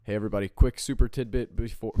Hey everybody, quick tidbit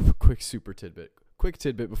before we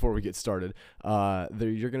get started.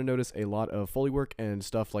 You're gonna notice a lot of Foley work and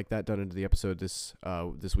stuff like that done into the episode this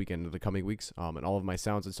weekend, the coming weeks, and all of my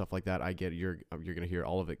sounds and stuff like that. You're gonna hear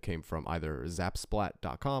all of it came from either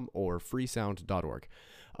zapsplat.com or freesound.org.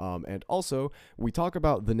 And also, we talk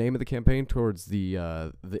about the name of the campaign towards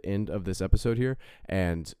the end of this episode here,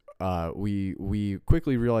 and we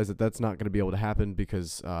quickly realize that that's not going to be able to happen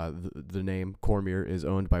because the name Cormyr is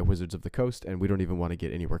owned by Wizards of the Coast, and we don't even want to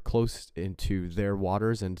get anywhere close into their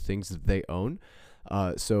waters and things that they own.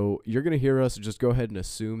 So you're going to hear us just go ahead and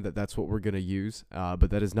assume that that's what we're going to use,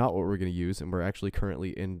 but that is not what we're going to use, and we're actually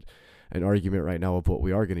currently in an argument right now of what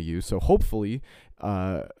we are going to use. So hopefully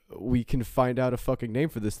we can find out a fucking name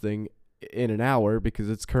for this thing in an hour, because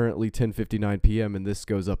it's currently 10:59 p.m. and this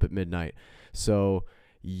goes up at midnight. So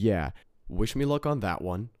yeah, wish me luck on that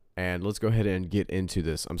one, and let's go ahead and get into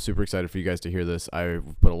this. I'm super excited for you guys to hear this. I've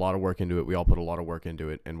put a lot of work into it. We all put a lot of work into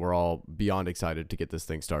it, and we're all beyond excited to get this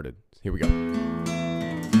thing started. Here we go.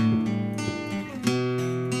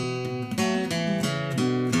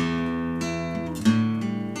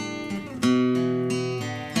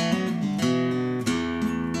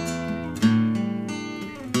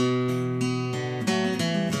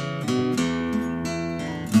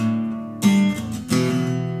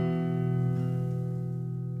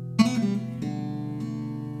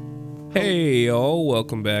 Hey y'all,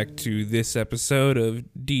 welcome back to this episode of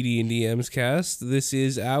DD and DM's Cast. This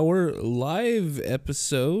is our live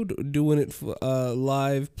episode, doing it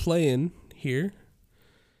live playing here.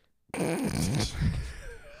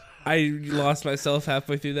 I lost myself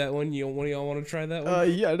halfway through that one. One of y'all want to try that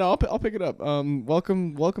one? Yeah, no, I'll pick it up.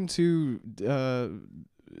 Welcome to the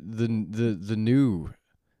new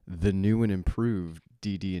and improved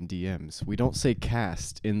DD and DMs. We don't say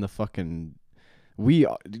cast in the fucking.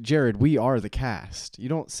 Jared, we are the cast. You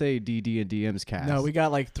don't say DD and DM's cast. No, we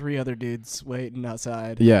got like 3 other dudes waiting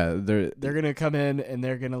outside. Yeah, they're gonna come in and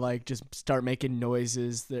they're gonna like just start making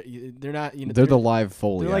noises. They're not, you know. They're the live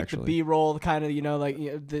Foley. They're like actually. the B-roll kind of, you know, like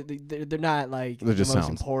they're not like They're just the most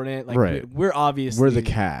sounds. important. Like Right. we're obviously We're the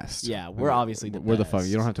cast. Yeah, we're obviously the we're the best. fuck.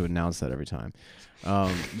 You don't have to announce that every time.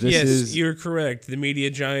 Yes, you're correct. The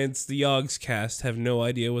media giants, the Yogs cast, have no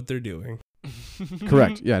idea what they're doing.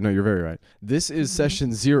 Correct. Yeah, no, you're very right. This is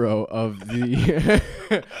session 0 of the.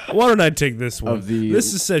 Why don't I take this one?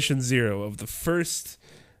 This is session 0 of the first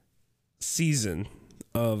season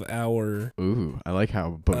of our Ooh, I like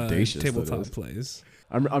how bodacious that tabletop is. plays.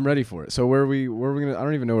 I'm ready for it. So where are we gonna? I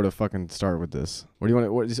don't even know where to fucking start with this. What do you want?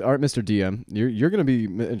 All right, Mr. DM, you're gonna be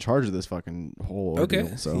in charge of this fucking whole ordeal.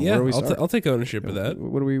 Okay. So yeah, where do we start? I'll take ownership of that.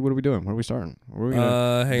 What are we doing? Where are we starting? Where are we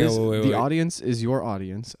gonna, hang on, wait. The audience is your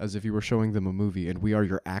audience, as if you were showing them a movie, and we are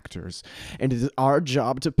your actors, and it is our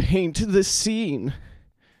job to paint the scene.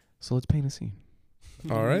 So let's paint a scene.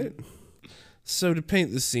 All right. So to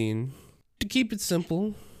paint the scene, to keep it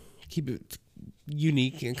simple, keep it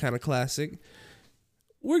unique and kind of classic,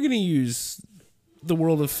 we're going to use the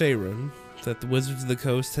world of Faerun that the Wizards of the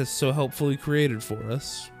Coast has so helpfully created for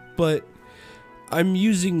us. But I'm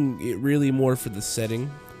using it really more for the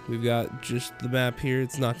setting. We've got just the map here.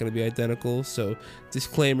 It's not going to be identical. So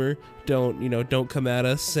disclaimer, don't come at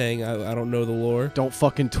us saying I don't know the lore. Don't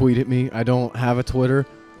fucking tweet at me. I don't have a Twitter.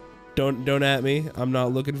 Don't at me. I'm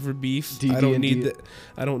not looking for beef. DD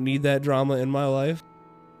I don't need that drama in my life.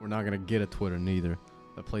 We're not gonna get a Twitter neither.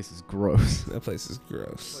 That place is gross. That place is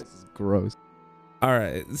gross. Gross. All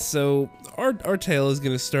right, so our tale is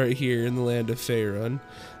going to start here in the land of Faerun,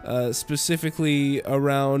 specifically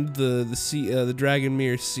around the sea, the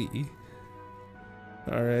Dragonmere Sea.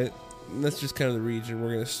 All right, and that's just kind of the region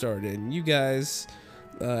we're going to start in. You guys,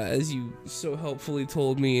 as you so helpfully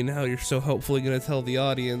told me, and how you're so helpfully going to tell the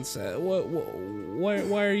audience, why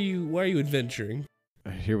are you adventuring?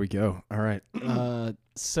 Here we go. All right.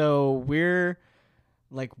 So we're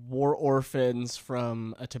like war orphans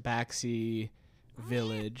from a Tabaxi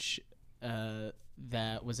village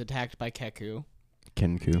that was attacked by Keku.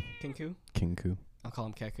 Kinku. Kinku? I'll call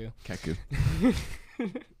him Keku.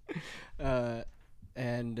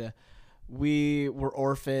 And we were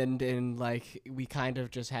orphaned, and like we kind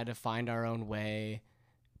of just had to find our own way.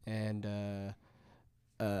 And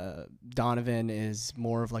Donovan is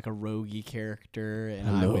more of like a roguey character, and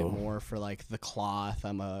Hello. I went more for like the cloth.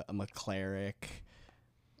 I'm a cleric.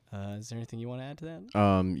 Is there anything you want to add to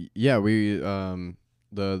that? Yeah, we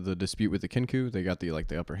the dispute with the Kinku, they got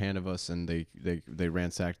the upper hand of us, and they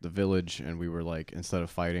ransacked the village, and we were like, instead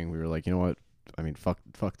of fighting, we were like, you know what? I mean, fuck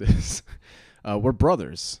this. We're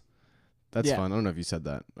brothers. That's Yeah. fun. I don't know if you said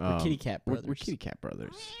that. We're kitty cat We're brothers. kitty cat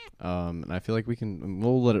brothers. And I feel like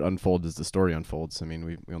we'll let it unfold as the story unfolds. I mean,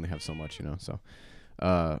 we only have so much, So,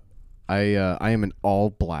 I am an all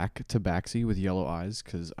black tabaxi with yellow eyes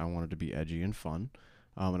because I wanted to be edgy and fun.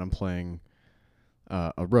 And I'm playing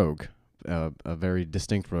a rogue, a very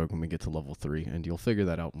distinct rogue when we get to level 3, and you'll figure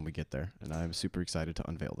that out when we get there. And I'm super excited to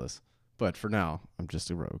unveil this. But for now, I'm just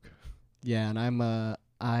a rogue. Yeah, and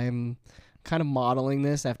I'm kind of modeling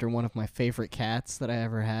this after one of my favorite cats that I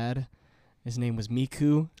ever had. His name was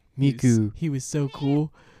Miku. He was so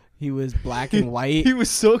cool. He was black and white. He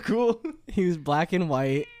was so cool. He was black and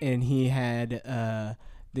white, and he had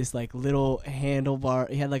this like little handlebar.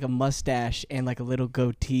 He had like a mustache and like a little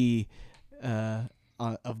goatee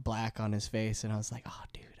of black on his face, and I was like, "Oh,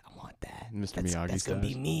 dude, I want that." Mr. That's Miyagi gonna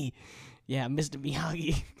be stash. me. Yeah, Mr.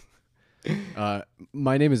 Miyagi.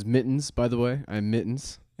 My name is Mittens, by the way. I'm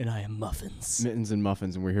Mittens. And I am Muffins. Mittens and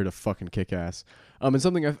Muffins, and we're here to fucking kick ass. And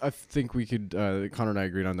something I think we could, Connor and I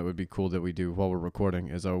agreed on that would be cool that we do while we're recording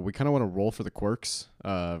is we kind of want to roll for the quirks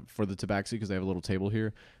for the Tabaxi because they have a little table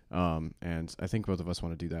here. And I think both of us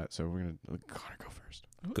want to do that. So we're going to, Connor, go first.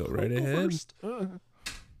 Go right ahead.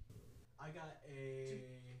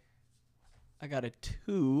 I got a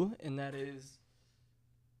 2, and that is...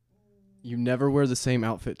 You never wear the same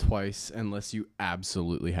outfit twice unless you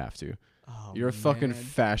absolutely have to. Oh, You're a fucking man.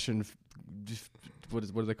 fashion... what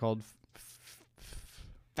are they called?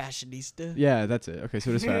 Fashionista. Yeah, that's it. Okay,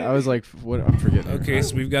 so it is fat. I was like, what? I'm forgetting. Okay,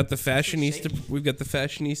 so we've got the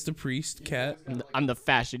fashionista priest cat. I'm the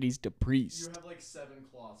fashionista priest. have like 7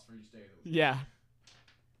 cloths for each day. Yeah.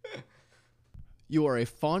 You are a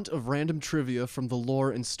font of random trivia from the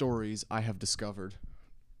lore and stories I have discovered.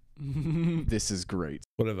 This is great.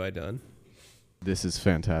 What have I done? This is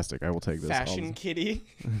fantastic. I will take this. Fashion kitty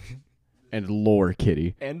And lore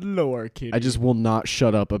kitty. and lower kitty. I just will not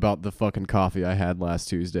shut up about the fucking coffee I had last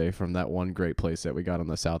Tuesday from that one great place that we got on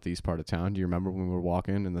the southeast part of town. Do you remember when we were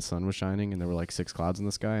walking and the sun was shining and there were like 6 clouds in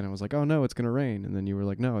the sky and I was like, oh no, it's going to rain. And then you were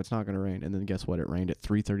like, no, it's not going to rain. And then guess what? It rained at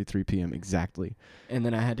 3:33 p.m. exactly. And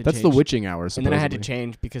then I had to That's change. the witching hours. And then I had to supposedly.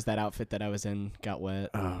 change because that outfit that I was in got wet.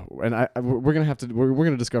 And we're gonna have to we're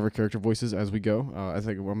gonna discover character voices as we go. I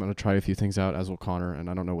think I'm gonna try a few things out, as will Connor, and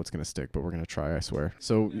I don't know what's gonna stick, but we're gonna try. I swear.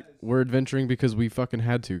 So we're adventuring because we fucking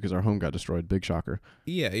had to, because our home got destroyed. Big shocker.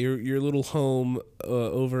 Yeah, your little home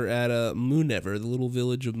over at Moonever, the little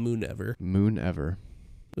village of Moonever. Moon ever.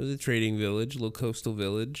 It was a trading village, a little coastal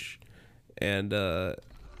village, and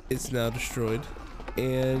it's now destroyed.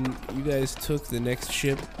 And you guys took the next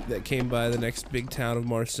ship that came by the next big town of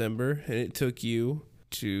Marsember, and it took you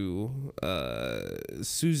to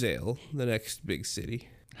Suzail, the next big city.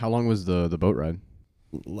 How long was the boat ride?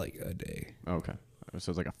 Like a day. Oh, okay,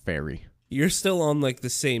 so it's like a ferry. You're still on like the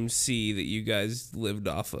same sea that you guys lived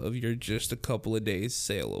off of. You're just a couple of days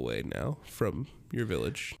sail away now from your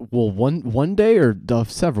village. Well, one day or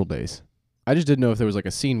several days? I just didn't know if there was like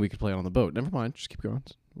a scene we could play on the boat. Never mind, just keep going.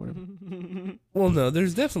 Whatever. Well, no,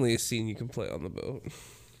 there's definitely a scene you can play on the boat.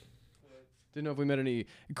 Didn't know if we met any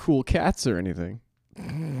cool cats or anything.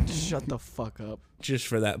 Shut the fuck up. Just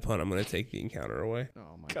for that pun, I'm going to take the encounter away.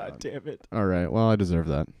 Oh my God damn it. All right, well, I deserve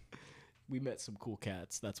that. We met some cool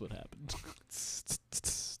cats. That's what happened.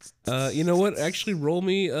 You know what? Actually, roll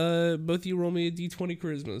me, both of you roll me a d20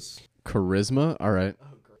 charismas. Charisma? All right.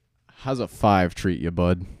 How's a 5 treat you,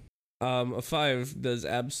 bud? A 5 does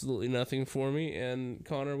absolutely nothing for me. And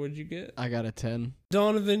Connor, what'd you get? I got a 10.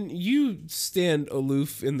 Donovan, you stand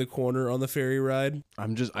aloof in the corner on the ferry ride.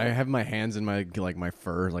 I have my hands in my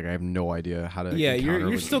fur. Like, I have no idea how to. Yeah, encounter you're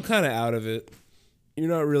with- still kind of out of it. You're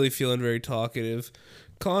not really feeling very talkative.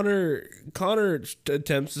 Connor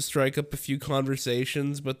attempts to strike up a few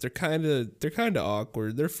conversations, but they're kind of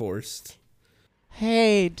awkward. They're forced.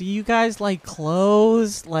 Hey, do you guys like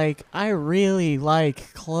clothes? Like, I really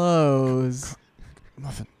like clothes.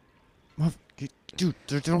 Muffin, dude.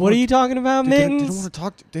 They don't What are you talking about, They Mittens? don't want to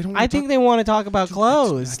talk. They don't. I think they want to talk about Dude,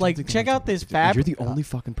 clothes. I don't Like, think they check wanna out talk- this Dude, fabric. You're the only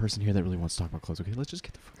fucking person here that really wants to talk about clothes. Okay, let's just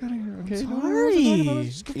get the fuck out of here. Okay.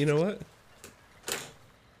 Sorry. You know what?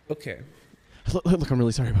 Okay. Look, I'm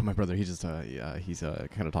really sorry about my brother. He's just he's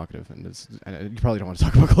kind of talkative, and you probably don't want to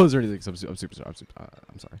talk about clothes or anything. So I'm super sorry.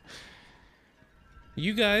 I'm sorry.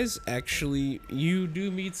 You guys you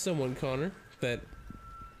do meet someone, Connor, that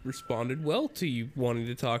responded well to you wanting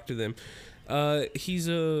to talk to them. He's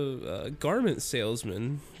a garment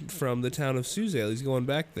salesman from the town of Suzail. He's going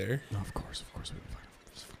back there. No, of course we can find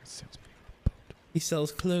this fucking salesman. He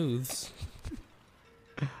sells clothes.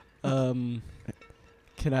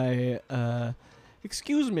 Can I,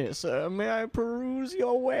 excuse me, sir, may I peruse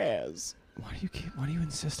your wares? Why do you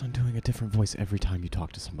insist on doing a different voice every time you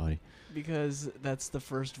talk to somebody? Because that's the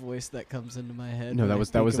first voice that comes into my head. No, when that I was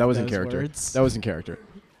think of in those character. words. That was in character.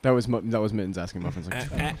 That was Mittens asking Muffins.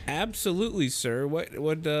 Like, Absolutely, sir. What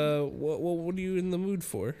are you in the mood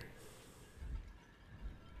for?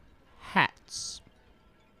 Hats.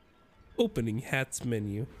 Opening hats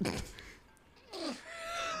menu. what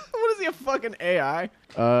is he, a fucking AI?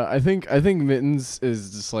 I think Mittens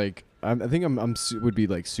is just like I think would be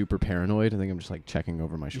like super paranoid. I think I'm just like checking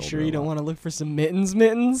over my You shoulder. sure you don't want to look for some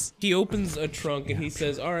mittens? He opens a trunk and he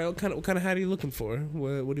says, "All right, what kind of hat are you looking for?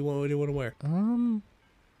 What do you want to wear?"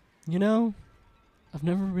 You know, I've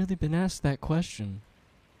never really been asked that question.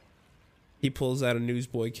 He pulls out a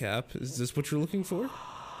newsboy cap. Is this what you're looking for?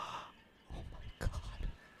 God,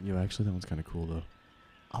 Yo, actually, that one's kind of cool though.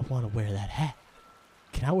 I want to wear that hat.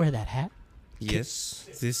 Can I wear that hat? Yes.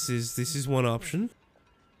 This is one option.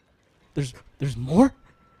 There's more?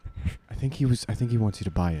 I think he wants you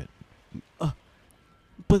to buy it.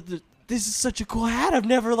 But this is such a cool hat. I've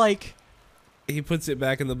never like. He puts it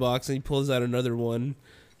back in the box and he pulls out another one.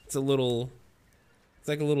 It's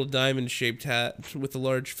like a little diamond-shaped hat with a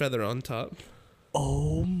large feather on top.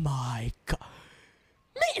 Oh my God,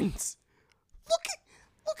 mittens!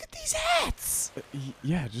 Look at these hats.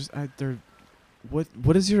 Yeah, just they're.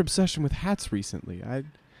 What is your obsession with hats recently? I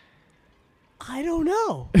don't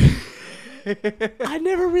know. I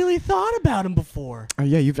never really thought about them before.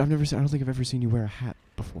 Yeah, I don't think I've ever seen you wear a hat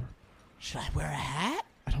before. Should I wear a hat?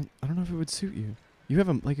 I don't know if it would suit you. You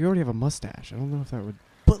already have a mustache. I don't know if that would.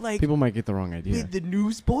 But like People might get the wrong idea. with the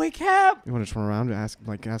newsboy cap? You want to just run around and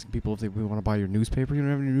asking people if they want to buy your newspaper? You don't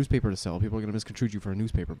have any newspaper to sell. People are gonna misconstrue you for a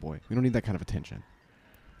newspaper boy. We don't need that kind of attention.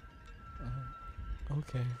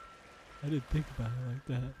 Okay. I didn't think about it like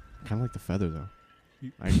that. Kind of like the feather though.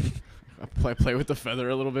 I play with the feather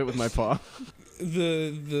a little bit with my paw.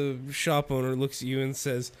 The shop owner looks at you and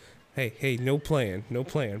says, "Hey, no plan.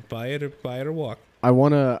 Buy it or walk." I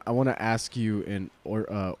wanna ask you in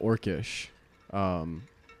Orcish,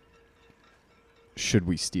 should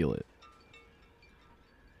we steal it?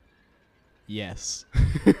 Yes.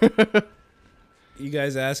 You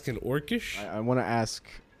guys ask in Orcish? I want to ask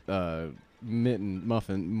Mitten,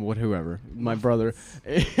 Muffin, whoever, my brother,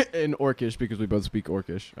 in Orcish, because we both speak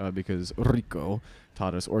Orcish, because Rico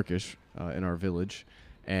taught us Orcish in our village,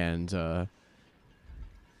 and that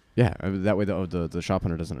way the shop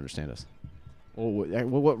owner doesn't understand us. Well,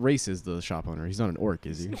 what race is the shop owner? He's not an orc,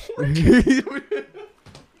 is he?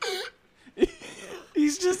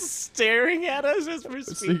 He's just staring at us as we're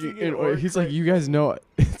speaking in orc. He's like, you guys know,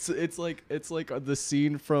 it's like the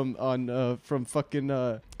scene from fucking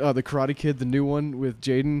the Karate Kid, the new one with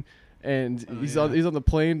Jaden, and he's on the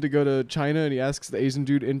plane to go to China, and he asks the Asian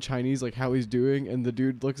dude in Chinese like how he's doing, and the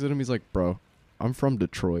dude looks at him, he's like, bro, I'm from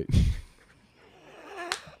Detroit.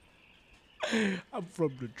 I'm from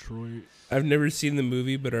Detroit. I've never seen the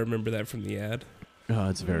movie, but I remember that from the ad. Oh,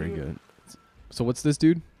 it's very good. So what's this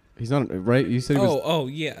dude? He's not right. You said he was. Oh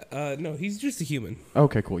yeah. No, he's just a human.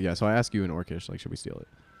 Okay, cool. Yeah. So I ask you in Orcish, like, should we steal it?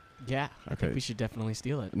 Yeah. I Okay. think we should definitely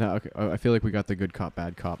steal it. No. Okay. I feel like we got the good cop,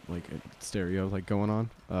 bad cop, like stereo, like going on.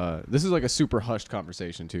 This is like a super hushed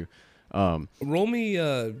conversation too. Roll me.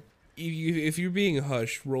 If you're being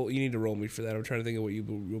hushed, roll. You need to roll me for that. I'm trying to think of what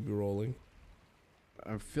you'll be rolling.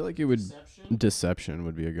 I feel like it would. Deception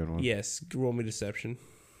would be a good one. Yes, roll me deception.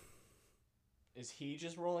 Is he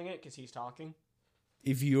just rolling it because he's talking?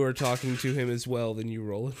 If you are talking to him as well, then you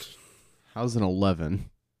roll it. How's an 11?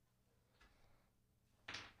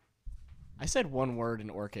 I said one word in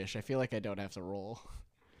Orcish. I feel like I don't have to roll.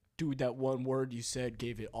 Dude, that one word you said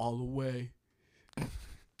gave it all away.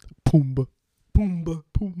 Pumbaa. Pumbaa.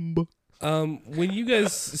 Pumbaa. When you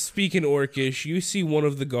guys speak in Orcish, you see one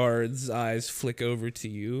of the guards' eyes flick over to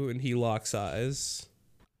you, and he locks eyes.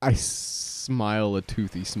 I smile a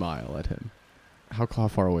toothy smile at him. How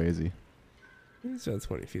far away is he? He's about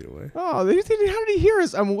 20 feet away. Oh, how did he hear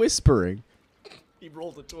us? I'm whispering. He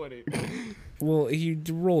rolled a 20. Well, he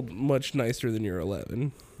rolled much nicer than your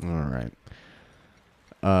 11. All right.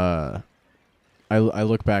 I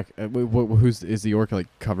look back. Is the orc like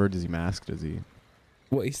covered? Is he masked? Is he?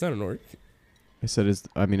 Well, he's not an orc. I said is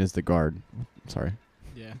the guard. Sorry.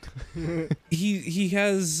 Yeah. He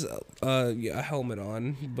has a helmet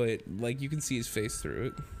on, but like you can see his face through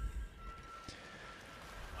it.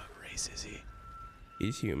 What race is he?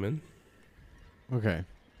 He's human. Okay.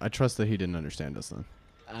 I trust that he didn't understand us then.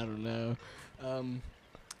 I don't know.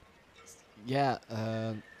 Yeah.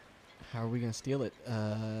 How are we gonna steal it?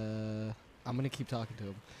 I'm gonna keep talking to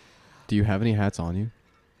him. Do you have any hats on you?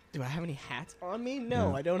 Do I have any hats on me? No,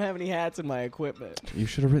 Yeah. I don't have any hats in my equipment. You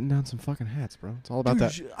should have written down some fucking hats, bro. It's all about Dude,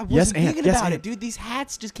 that. I wasn't Yes, and thinking yes, about and. it, dude. These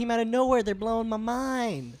hats just came out of nowhere. They're blowing my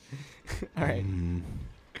mind. All right,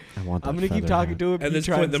 I want that I'm gonna keep feather talking hat. to him. At you this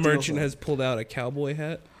try point, and the steal merchant some. has pulled out a cowboy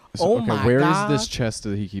hat. So, Oh okay, my where is God. this chest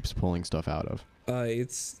that he keeps pulling stuff out of?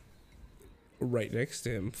 It's right next to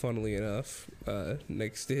him, funnily enough.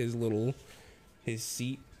 Next to his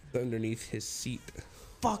seat, underneath his seat.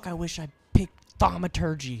 Fuck! I wish I picked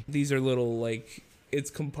thaumaturgy. These are little, like, it's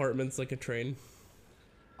compartments like a train.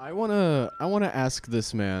 I wanna ask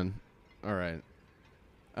this man. All right.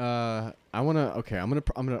 I'm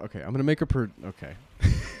gonna make a okay.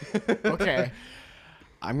 Okay,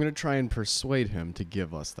 I'm gonna try and persuade him to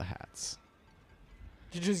give us the hats.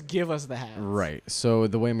 you just give us the hats. Right. So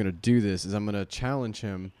the way I'm gonna do this is I'm gonna challenge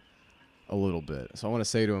him a little bit. So I want to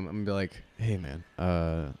say to him, I'm gonna be like, "Hey, man,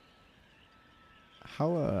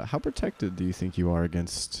 how protected do you think you are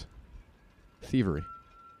against thievery?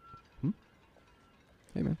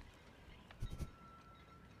 Hey, man."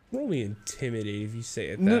 Roll me intimidate if you say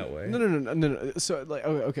it No, that way. No. So like,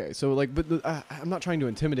 okay. So like, but I'm not trying to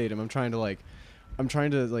intimidate him. I'm trying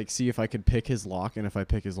to see if I could pick his lock, and if I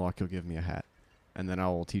pick his lock, he'll give me a hat, and then I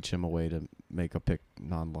will teach him a way to make a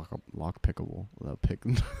lock pickable.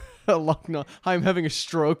 A lock non. I'm having a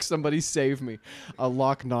stroke. Somebody save me. A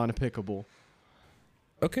lock non-pickable.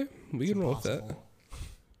 Okay, we can roll with that.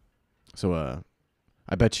 So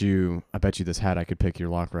I bet you this hat I could pick your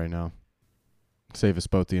lock right now. Save us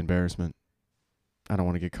both the embarrassment. I don't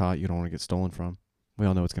want to get caught. You don't want to get stolen from. We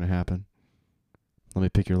all know what's going to happen. Let me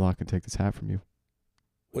pick your lock and take this hat from you.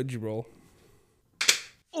 What'd you roll?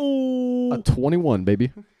 Oh, A 21,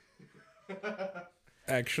 baby.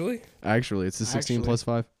 Actually, Actually, it's a 16 Actually. plus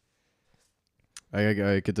 5.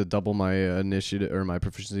 I get to double my initiative or my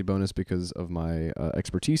proficiency bonus because of my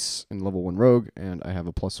expertise in level 1 rogue, and I have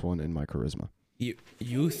a +1 in my charisma.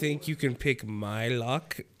 you think you can pick my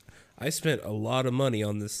lock? I spent a lot of money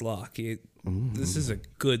on this lock. This is a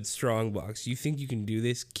good strong box. You think you can do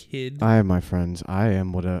this, kid? My friends, I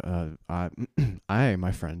am what I,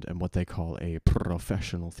 my friend, am what they call a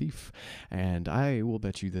professional thief, and I will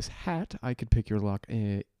bet you this hat I could pick your lock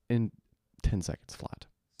in 10 seconds flat.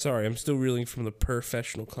 Sorry, I'm still reeling from the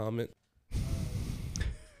professional comment.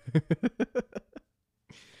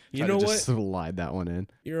 You know what? Just slide that one in.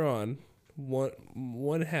 You're on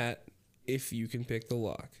one hat if you can pick the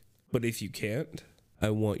lock. But if you can't,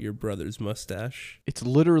 I want your brother's mustache. It's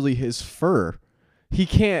literally his fur. He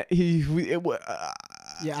can't. yeah.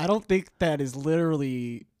 I don't think that is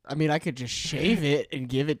literally. I mean, I could just shave it and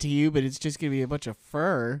give it to you, but it's just gonna be a bunch of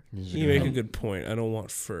fur. You make a good point. I don't want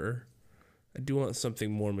fur. I do want something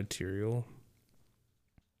more material.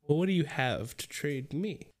 Well, what do you have to trade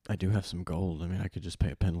me? I do have some gold. I mean, I could just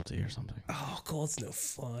pay a penalty or something. Oh, gold's no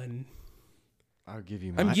fun. I'll give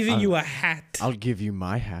you. I'm giving you a hat. I'll give you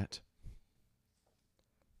my hat.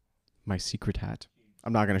 My secret hat.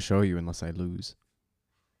 I'm not gonna show you unless I lose.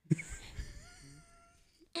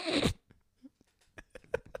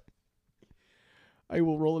 I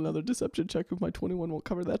will roll another deception check if my 21 won't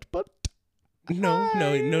cover that, but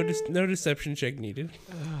No deception check needed.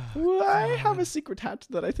 I have a secret hat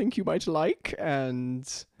that I think you might like, and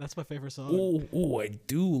That's my favorite song. Oh, I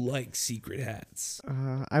do like secret hats.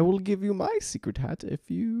 I will give you my secret hat if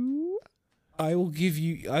you... I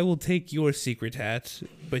will take your secret hat,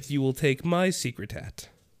 but you will take my secret hat.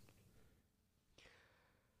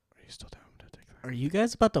 Are you still down to take that? Are you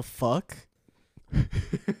guys about to fuck? Let's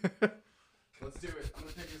do it. I'm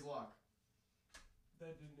gonna take his lock.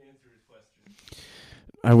 That didn't answer his question.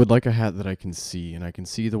 I would like a hat that I can see, and I can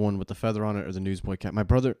see the one with the feather on it or the newsboy cap. My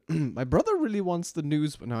brother, my brother really wants the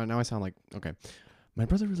news. Now I sound like okay. My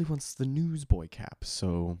brother really wants the newsboy cap.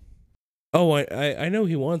 So Oh, I know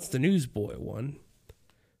he wants the newsboy one.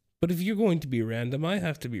 But if you're going to be random, I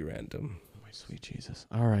have to be random. my sweet Jesus.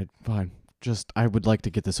 All right, fine. Just I would like to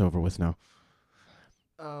get this over with now.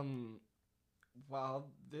 While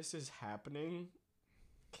this is happening,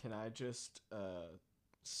 can I just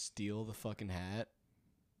steal the fucking hat?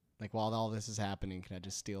 Like while all this is happening, can I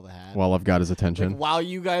just steal the hat? While I've got his attention. Like while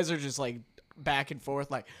you guys are just like back and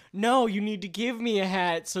forth, like, no, you need to give me a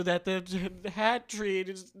hat so that the hat trade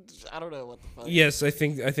is. I don't know what the fuck. Yes, I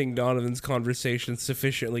think Donovan's conversation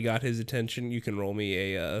sufficiently got his attention. You can roll me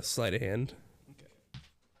a sleight of hand.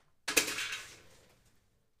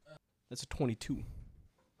 That's a 22.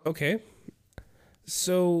 Okay.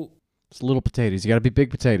 So It's little potatoes. You got to be big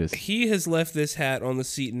potatoes. he has left this hat on the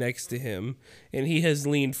seat next to him, and he has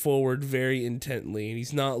leaned forward very intently, and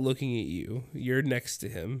he's not looking at you. You're next to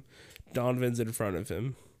him. Donovan's in front of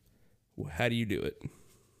him. How do you do it?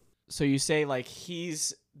 So you say like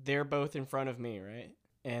he's they're both in front of me, right?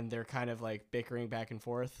 And they're kind of like bickering back and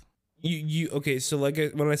forth. You okay? So like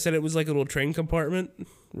when I said it was like a little train compartment,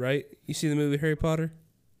 right? You see the movie Harry Potter?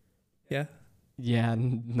 Yeah. Yeah,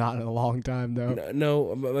 not in a long time though.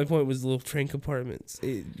 No, my point was the little train compartments.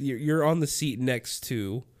 You're on the seat next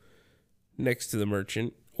to the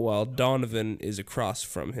merchant, while Donovan is across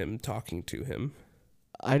from him talking to him.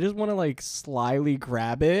 I just want to like slyly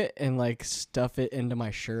grab it and like stuff it into my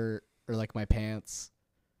shirt or like my pants.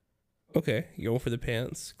 Okay, you going for the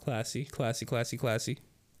pants? Classy.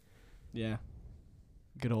 Yeah.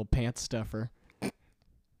 Good old pants stuffer.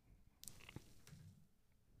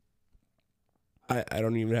 I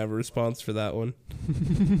don't even have a response for that one.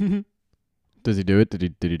 Does he do it? Did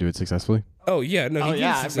he do it successfully? Oh yeah, no. Oh, He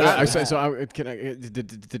yeah, did I've got successfully.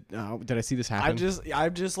 Did I see this happen?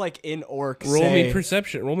 I'm just like in orc. Roll me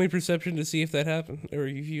perception. Roll me perception to see if that happened, or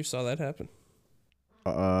if you saw that happen.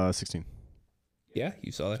 16. Yeah,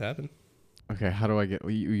 you saw that happen. Okay, how do I get?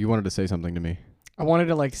 You wanted to say something to me. I wanted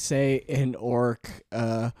to like say in orc,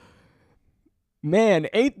 man,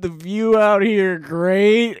 ain't the view out here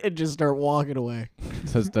great? And just start walking away.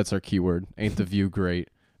 That's our keyword. Ain't the view great?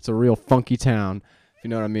 It's a real funky town. If you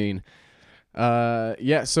know what I mean.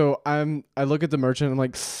 Yeah. So I look at the merchant. I'm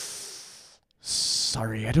like,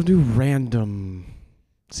 sorry, I don't do random.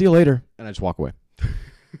 See you later, and I just walk away.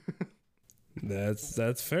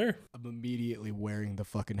 That's fair. I'm immediately wearing the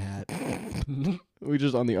fucking hat. We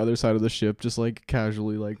just on the other side of the ship, just like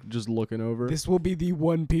casually, like just looking over. This will be the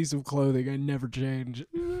one piece of clothing I never change.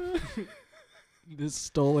 This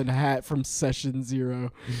stolen hat from session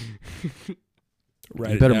 0.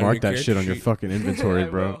 Right. You better mark that shit on your fucking inventory,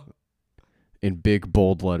 bro. In big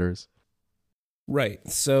bold letters. Right.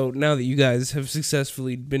 So now that you guys have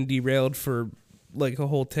successfully been derailed for like a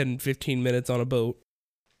whole 10-15 minutes on a boat,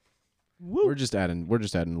 We're just adding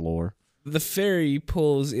lore. the ferry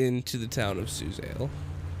pulls into the town of Suzale,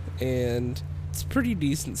 and it's pretty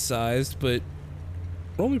decent sized, but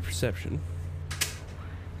roll me perception.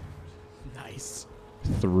 Nice.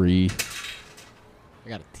 3. I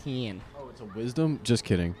got a 10. Oh, it's a wisdom? Just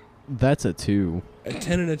kidding. That's a 2. A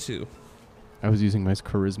 10 and a 2. I was using my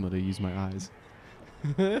charisma to use my eyes.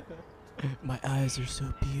 My eyes are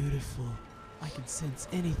so beautiful. I can sense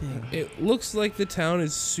anything. It looks like the town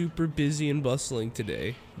is super busy and bustling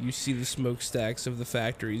today. You see the smokestacks of the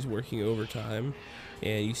factories working overtime,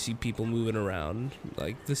 and you see people moving around.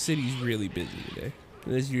 Like, the city's really busy today.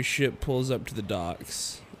 And as your ship pulls up to the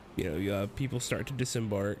docks, you have people start to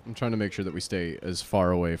disembark. I'm trying to make sure that we stay as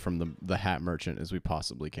far away from the hat merchant as we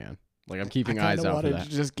possibly can. Like, I'm keeping eyes out for that. To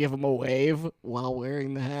just give him a wave while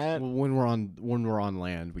wearing the hat. Well, when we're on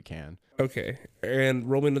land, we can. Okay, and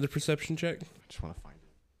roll me another perception check. I just want to find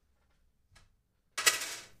it.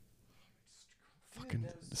 Fucking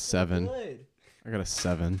 7. I got a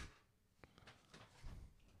 7.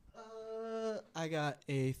 I got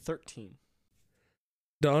a 13.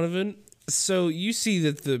 Donovan, so you see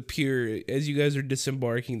that the pier, as you guys are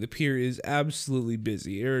disembarking, the pier is absolutely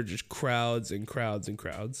busy. There are just crowds and crowds and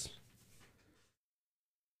crowds.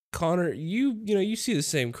 Connor, you see the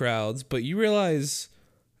same crowds, but you realize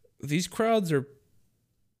these crowds are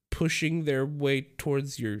pushing their way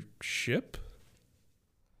towards your ship.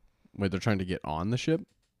 Wait, they're trying to get on the ship?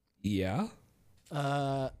 Yeah.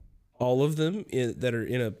 All of them that are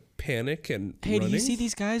in a panic and Hey, running. do you see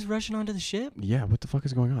these guys rushing onto the ship? Yeah, what the fuck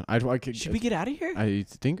is going on? Should we get out of here? I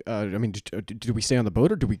think, I mean, do we stay on the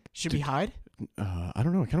boat or do we... Should we hide? I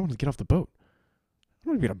don't know. I kind of want to get off the boat. I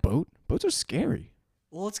don't want to get a boat. Boats are scary.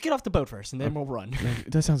 Well, let's get off the boat first, and then we'll run.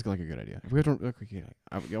 That sounds like a good idea. If we don't,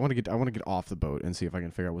 I want to get off the boat and see if I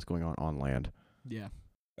can figure out what's going on land. Yeah.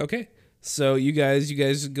 Okay. So you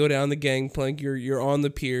guys go down the gangplank. You're on the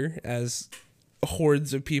pier as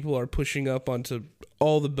hordes of people are pushing up onto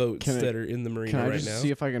all the boats that are in the marina right now. Can I just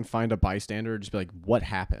see if I can find a bystander? Just be like, what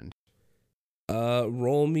happened?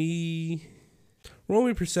 Roll me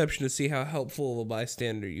perception to see how helpful of a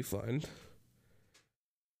bystander you find.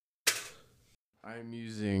 I'm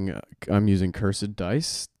using cursed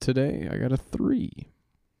dice today. I got a 3.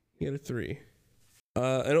 You got a 3.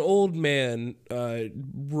 An old man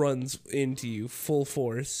runs into you full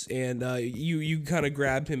force, and you kind of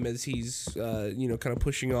grab him as he's kind of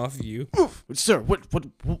pushing off of you. Oof, sir,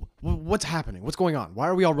 what's happening? What's going on? Why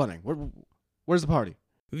are we all running? Where's the party?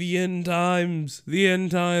 The end times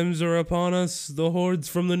are upon us. The hordes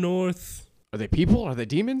from the north. Are they people? Are they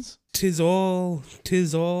demons? 'Tis all.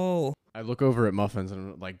 I look over at Muffins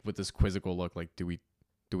and like with this quizzical look, like, do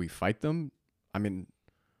we fight them? I mean,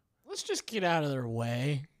 Let's just get out of their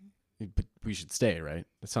way. but we should stay, right?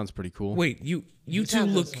 That sounds pretty cool. Wait, you two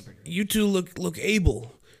look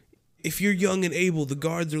able. If you're young and able, the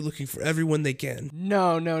guards are looking for everyone they can.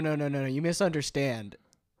 No. You misunderstand.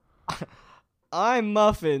 I'm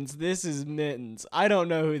Muffins. This is Mittens. I don't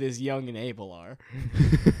know who this young and able are.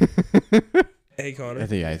 Hey, Connor. I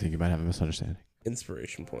think you might have a misunderstanding.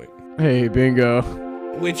 Inspiration point. Hey, bingo.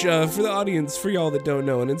 Which, for the audience, for y'all that don't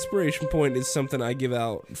know, an inspiration point is something I give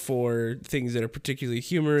out for things that are particularly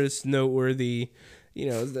humorous, noteworthy,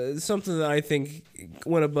 something that I think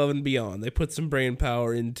went above and beyond. They put some brain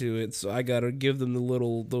power into it, so I gotta give them the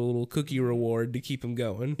little cookie reward to keep them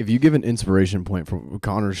going. If you give an inspiration point for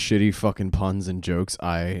Connor's shitty fucking puns and jokes,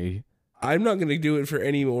 I'm not gonna do it for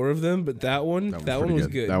any more of them, but that one was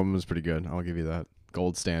good. That one was pretty good. I'll give you that.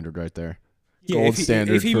 Gold standard right there. Yeah, Gold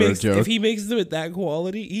standard for a joke. If he makes them at that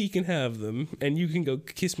quality, he can have them, and you can go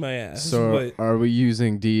kiss my ass. So are we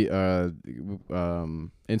using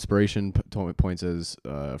inspiration points as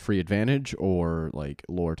free advantage or like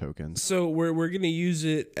lore tokens? So we're gonna use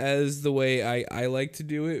it as the way I like to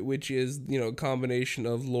do it, which is a combination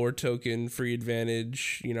of lore token, free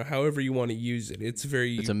advantage, however you want to use it. It's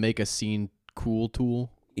a make a scene cool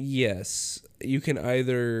tool. Yes, you can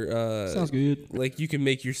either sounds good. Like you can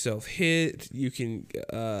make yourself hit. You can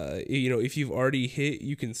if you've already hit,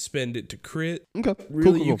 you can spend it to crit. Okay,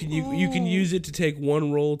 really, cool. You can use it to take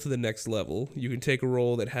one roll to the next level. You can take a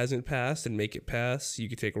roll that hasn't passed and make it pass. You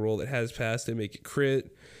can take a roll that has passed and make it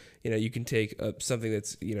crit. You can take something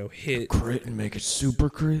that's hit crit and make it super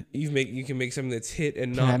crit. You can make something that's hit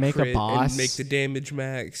and Can not I make crit a boss? and make the damage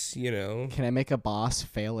max. Can I make a boss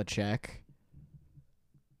fail a check?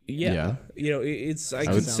 Yeah. It's I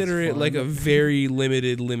That would- consider it Sounds like a fun. very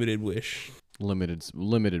limited wish.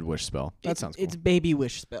 Limited wish spell. That sounds cool. It's baby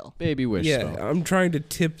wish spell. Baby wish Yeah, spell. I'm trying to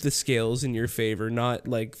tip the scales in your favor, not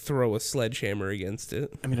like throw a sledgehammer against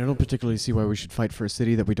it. I mean, I don't particularly see why we should fight for a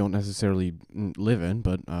city that we don't necessarily live in,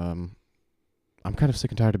 but I'm kind of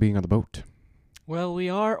sick and tired of being on the boat. Well, we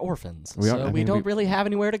are orphans, We are- so I we mean, don't really have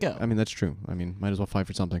anywhere to go. I mean, that's true. I mean, might as well fight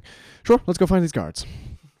for something. Sure, let's go find these guards.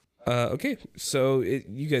 Okay, so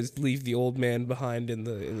you guys leave the old man behind in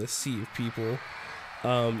the sea of people.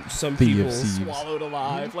 Some Sea of people sea. Swallowed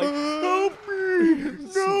alive. Like, Help me!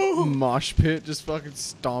 No! Mosh pit, just fucking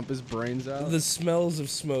stomp his brains out. the smells of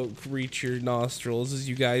smoke reach your nostrils as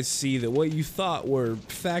you guys see that what you thought were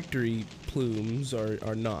factory plumes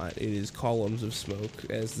are not. It is columns of smoke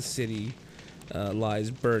as the city lies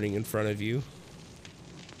burning in front of you.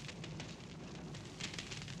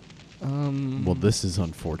 Well, this is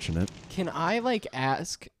unfortunate. Can I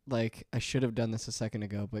ask? I should have done this a second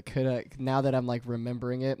ago, but could I? Now that I'm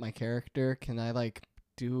remembering it, my character, can I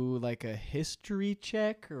do a history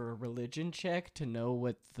check or a religion check to know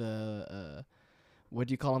what the what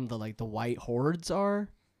do you call them? The white hordes are?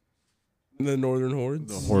 The northern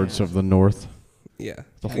hordes. The hordes Yeah. of the north. Yeah.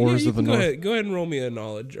 The hordes you of the can north. Go ahead and roll me a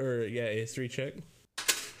knowledge or a history check.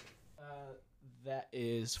 That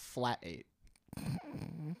is flat 8.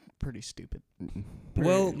 Pretty stupid.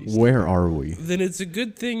 Well, Where are we? then it's a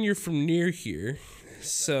good thing you're from near here,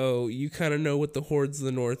 so you kind of know what the hordes of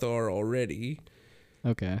the north are already.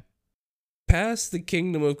 Okay. Past the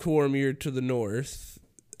kingdom of Cormyr to the north,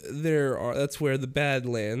 that's where the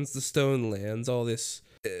Badlands, the Stone Lands, all this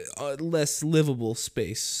less livable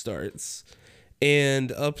space starts.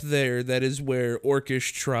 And up there, that is where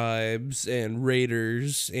Orcish tribes and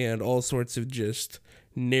raiders and all sorts of just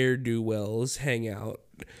ne'er-do-wells hang out.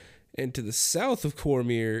 And to the south of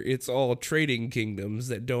Cormyr, it's all trading kingdoms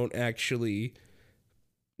that don't actually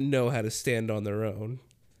know how to stand on their own.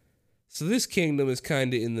 So this kingdom is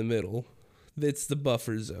kind of in the middle. It's the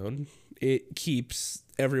buffer zone. It keeps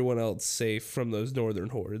everyone else safe from those northern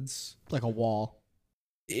hordes. Like a wall.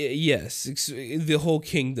 Yes, the whole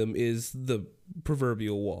kingdom is the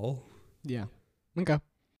proverbial wall. Yeah. Okay.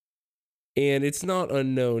 And it's not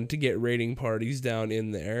unknown to get raiding parties down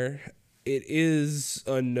in there. It is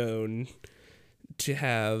unknown to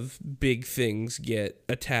have big things get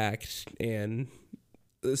attacked and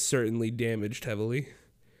certainly damaged heavily.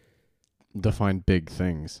 Define big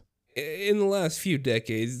things. In the last few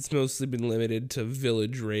decades, it's mostly been limited to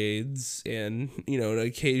village raids and, an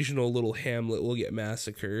occasional little hamlet will get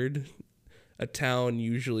massacred. A town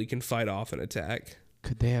usually can fight off an attack.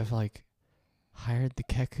 Could they have hired the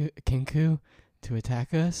Kinku to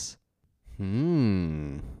attack us?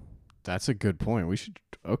 That's a good point. We should.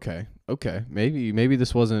 Okay. Maybe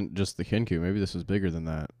this wasn't just the Kinku. Maybe this was bigger than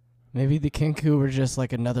that. Maybe the Kinku were just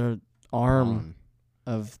another arm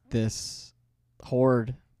of this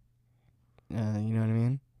horde. You know what I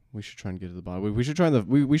mean? We should try and get to the bottom. We should try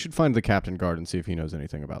we should find the captain guard and see if he knows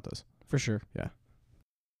anything about this. For sure. Yeah.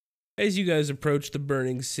 As you guys approach the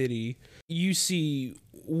burning city, you see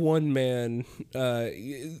one man.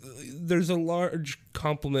 There's a large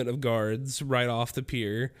complement of guards right off the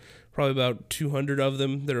pier, probably about 200 of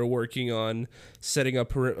them that are working on setting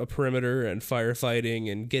up a perimeter and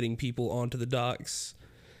firefighting and getting people onto the docks.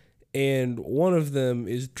 And one of them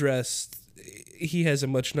is dressed. He has a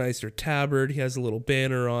much nicer tabard. He has a little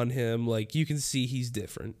banner on him. Like, you can see he's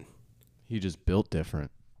different. He just built different.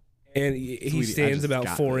 And he Sweetie, I stands just about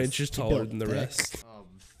got 4 this. inches He taller built than the thick. rest.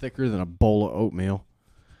 Thicker than a bowl of oatmeal.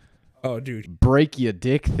 Oh, dude. Break your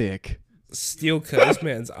dick thick. Steel cut. This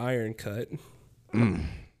man's iron cut.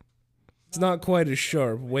 It's not quite as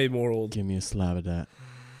sharp. Way more old. Give me a slab of that.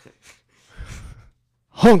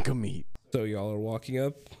 Hunk of meat. So y'all are walking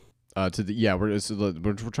up. We're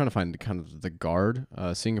trying to find kind of the guard,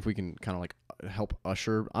 seeing if we can kind of like help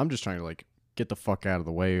usher. I'm just trying to like get the fuck out of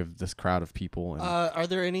the way of this crowd of people. And Are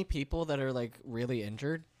there any people that are like really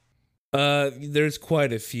injured? There's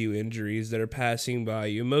quite a few injuries that are passing by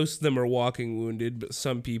you. Most of them are walking wounded, but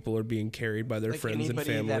some people are being carried by their Like friends and anybody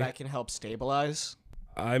family. that I can help stabilize?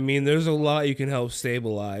 I mean, there's a lot you can help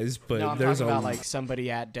stabilize, but No, I'm there's talking a about like somebody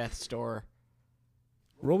at death's door.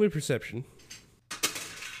 roll me perception.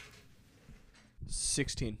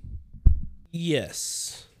 16.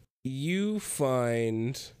 Yes. You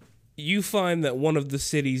find that one of the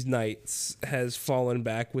city's knights has fallen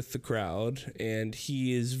back with the crowd, and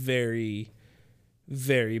he is very,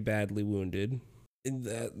 very badly wounded. He's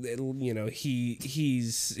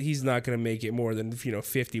not going to make it more than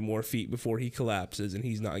 50 more feet before he collapses, and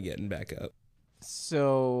he's not getting back up.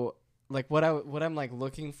 So, like, what I'm like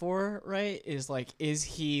looking for, right, is like, is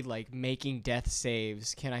he like making death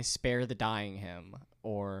saves? Can I spare the dying him,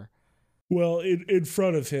 or? Well, in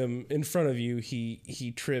front of you,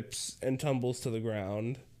 he trips and tumbles to the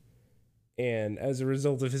ground. And as a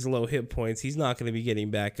result of his low hit points, he's not going to be getting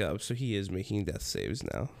back up, so he is making death saves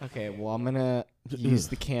now. Okay, well, I'm gonna use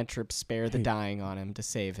the cantrip spare the dying on him to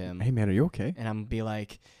save him. hey man, are you okay? And I'm gonna be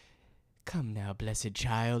like, "Come now, blessed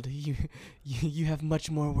child, you have much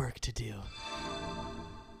more work to do."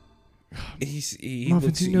 He Muffins,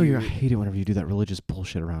 looks you at know you. I hate it whenever you do that religious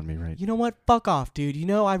bullshit around me, right? You know what? Fuck off, dude. You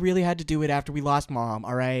know I really had to do it after we lost Mom.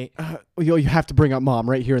 All right. You have to bring up Mom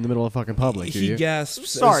right here in the middle of fucking public. Do He you?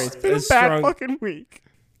 gasps. Sorry, as- it's been a as bad strong- fucking week.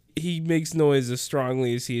 He makes noise as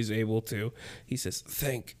strongly as he is able to. He says,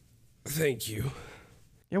 Thank you.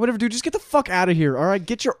 Yeah, whatever, dude. Just get the fuck out of here. All right,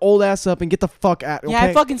 get your old ass up and get the fuck out. Okay? Yeah,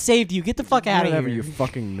 I fucking saved you. Get the fuck out of Whatever, here. you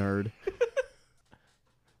fucking nerd.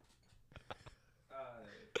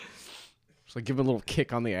 Just like give him a little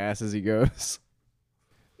kick on the ass as he goes.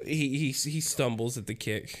 He stumbles at the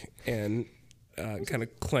kick and kind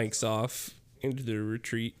of clanks off into the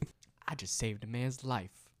retreat. I just saved a man's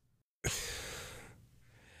life.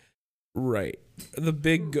 Right. The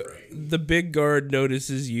big guard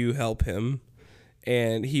notices you help him,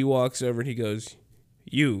 and he walks over and he goes,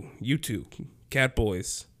 You two, cat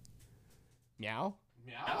boys. Meow.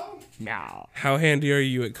 Meow. Meow. How handy are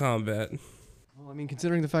you at combat? Well, I mean,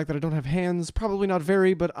 considering the fact that I don't have hands, probably not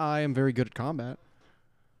very, but I am very good at combat.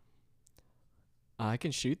 I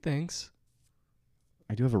can shoot things.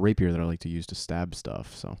 I do have a rapier that I like to use to stab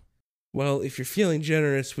stuff, so Well, if you're feeling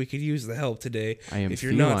generous, we could use the help today. I am If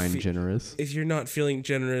you're not feline generous. If you're not feeling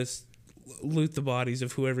generous, loot the bodies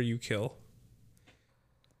of whoever you kill.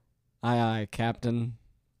 Aye, aye, Captain.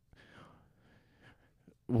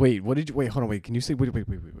 Wait, hold on, wait. Can you say, wait.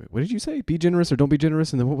 What did you say? Be generous or don't be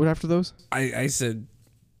generous, and then what after those? I said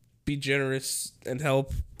be generous and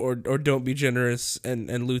help, or don't be generous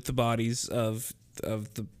and loot the bodies of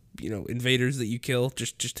the invaders that you kill.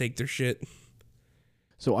 Just take their shit.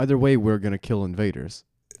 So either way, we're going to kill invaders.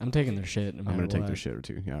 I'm taking their shit. I'm going to take their shit or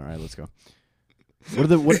two. Yeah, all right, let's go.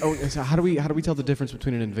 So how do we tell the difference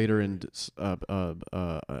between an invader and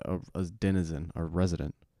a denizen or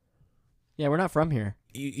resident? Yeah, we're not from here.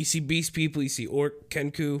 You see beast people, you see orc,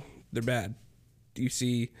 kenku, they're bad. You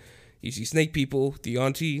see snake people, the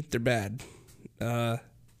Yuanti, they're bad.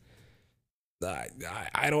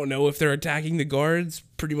 I don't know if they're attacking the guards.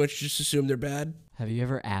 Pretty much just assume they're bad. Have you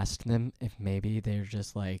ever asked them if maybe they're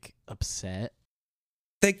just like upset?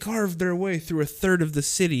 They carved their way through a third of the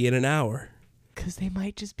city in an hour. 'Cause they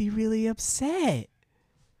might just be really upset.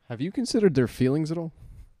 Have you considered their feelings at all?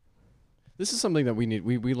 This is something that we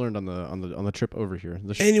learned on the trip over here.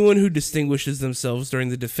 Anyone who distinguishes themselves during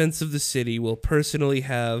the defense of the city will personally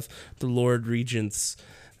have the Lord Regent's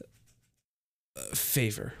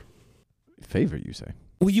favor. Favor, you say?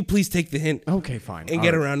 Will you please take the hint Okay, fine. and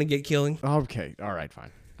get around and get killing? Okay, all right,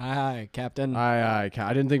 fine. Aye, Captain. I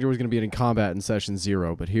didn't think there was going to be any combat in session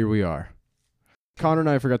 0, but here we are. Connor and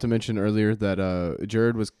I forgot to mention earlier that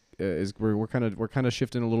Jared was we're kind of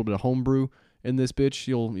shifting a little bit of homebrew in this bitch.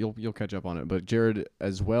 You'll catch up on it. But Jared,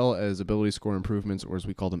 as well as ability score improvements, or as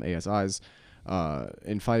we call them ASIs,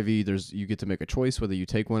 in 5e you get to make a choice whether you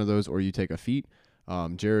take one of those or you take a feat.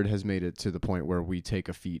 Jared has made it to the point where we take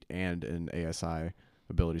a feat and an ASI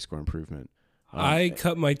ability score improvement. I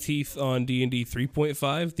cut my teeth on D&D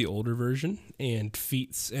 3.5, the older version, and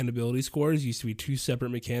feats and ability scores used to be two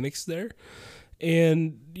separate mechanics there.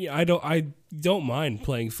 And yeah, I don't mind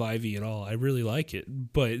playing 5e at all. I really like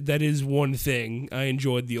it. But that is one thing I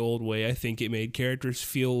enjoyed the old way. I think it made characters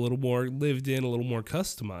feel a little more lived in, a little more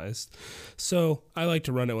customized. So I like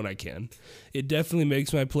to run it when I can. It definitely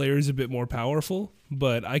makes my players a bit more powerful,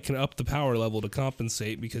 but I can up the power level to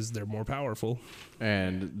compensate because they're more powerful.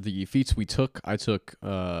 And the feats we took,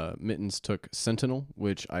 Mittens took Sentinel,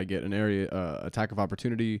 which I get an area attack of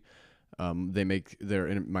opportunity. They make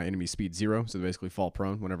my enemy speed 0, so they basically fall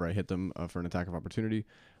prone whenever I hit them for an attack of opportunity.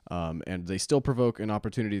 And they still provoke an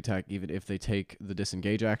opportunity attack even if they take the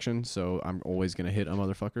disengage action, so I'm always going to hit a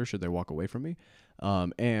motherfucker should they walk away from me.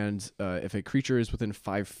 And if a creature is within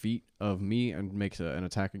 5 feet of me and makes an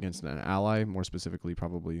attack against an ally, more specifically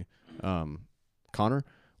probably Connor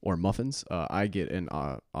or Muffins, I get an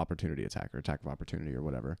opportunity attack or attack of opportunity or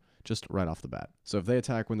whatever, just right off the bat. So if they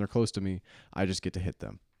attack when they're close to me, I just get to hit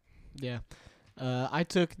them. Yeah. I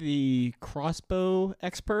took the crossbow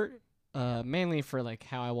expert, mainly for like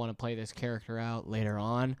how I want to play this character out later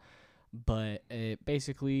on. But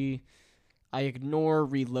basically, I ignore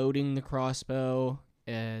reloading the crossbow,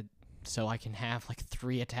 so I can have like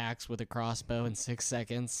 3 attacks with a crossbow in 6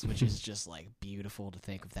 seconds, which is just like beautiful to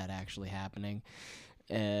think of that actually happening.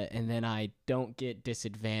 And then I don't get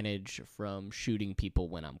disadvantage from shooting people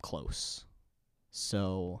when I'm close.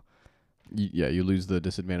 So... you lose the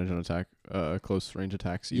disadvantage on attack, close range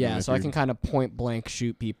attacks. Yeah, so I can kind of point blank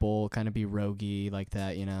shoot people, kind of be roguey like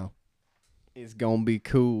that, you know. It's gonna be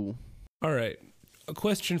cool. All right. A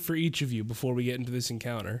question for each of you before we get into this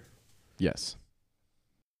encounter. Yes.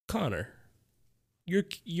 Connor,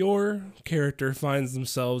 your character finds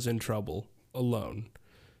themselves in trouble, alone,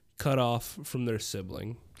 cut off from their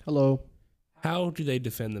sibling. Hello. How do they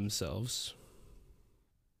defend themselves?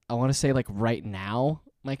 I want to say, like, right now,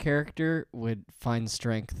 my character would find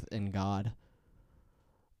strength in God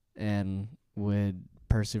and would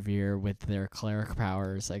persevere with their cleric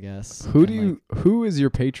powers, I guess. Who is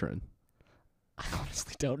your patron? I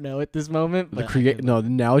honestly don't know at this moment. But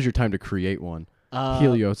now is your time to create one.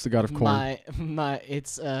 Helios, the god of corn.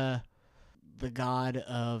 It's the god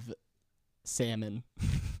of salmon.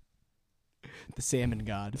 The salmon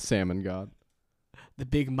god. Salmon god. The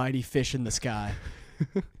big mighty fish in the sky.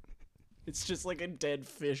 It's just like a dead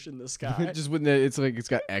fish in the sky. Just with it's like it's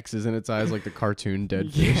got X's in its eyes, like the cartoon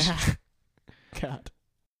dead fish. Yeah. God.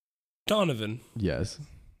 Donovan. Yes.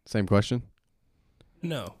 Same question.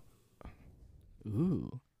 No.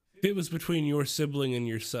 Ooh. If it was between your sibling and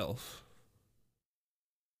yourself,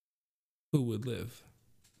 who would live?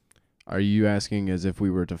 Are you asking as if we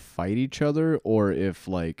were to fight each other, or if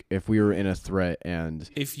we were in a threat and...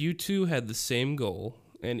 If you two had the same goal,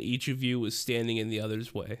 and each of you was standing in the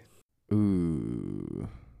other's way. Ooh.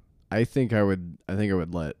 I think I would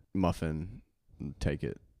let Muffin take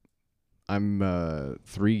it. I'm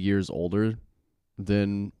 3 years older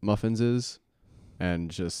than Muffins is, and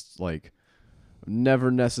just like never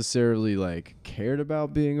necessarily like cared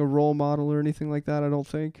about being a role model or anything like that, I don't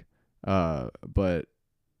think. But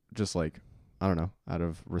just like, I don't know, out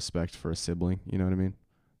of respect for a sibling, you know what I mean?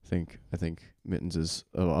 I think Mittens is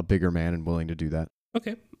a bigger man and willing to do that.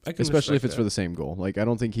 Okay. I can Especially if it's respect for that. the same goal. Like, I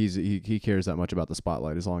don't think he cares that much about the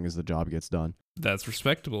spotlight as long as the job gets done. That's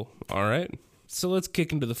respectable. All right. So let's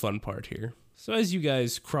kick into the fun part here. So as you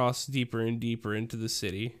guys cross deeper and deeper into the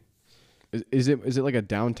city... Is it like a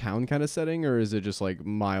downtown kind of setting, or is it just like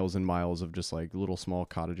miles and miles of just like little small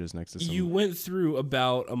cottages next to some... You went through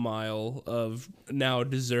about a mile of now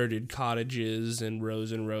deserted cottages and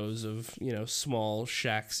rows of, small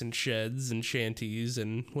shacks and sheds and shanties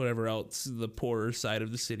and whatever else the poorer side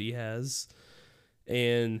of the city has.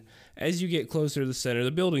 And as you get closer to the center,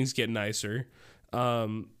 the buildings get nicer,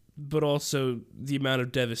 but also the amount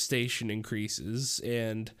of devastation increases.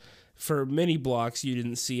 And for many blocks, you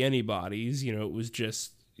didn't see any bodies. It was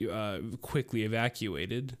just quickly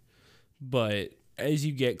evacuated. But as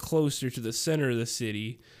you get closer to the center of the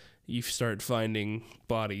city, you start finding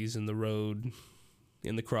bodies in the road,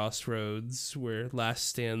 in the crossroads, where last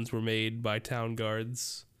stands were made by town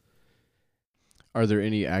guards. Are there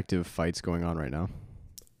any active fights going on right now?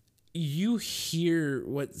 You hear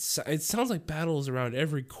it sounds like battles around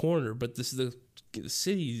every corner, but the the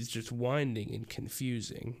city is just winding and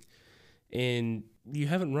confusing, and you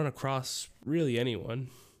haven't run across really anyone.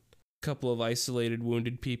 A couple of isolated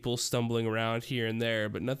wounded people stumbling around here and there,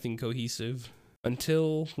 but nothing cohesive.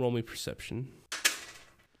 Until roll me perception.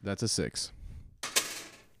 That's a 6.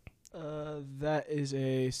 That is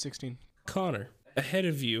a 16. Connor, ahead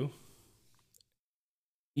of you,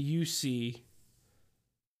 you see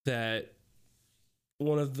that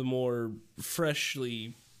one of the more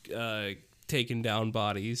freshly taken down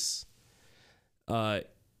bodies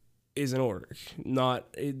is an orc.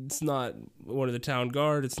 It's not one of the town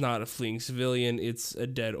guard. It's not a fleeing civilian. It's a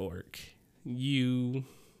dead orc. You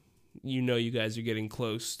know you guys are getting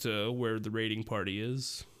close to where the raiding party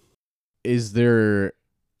is. Is there...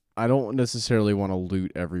 I don't necessarily want to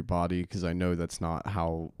loot everybody because I know that's not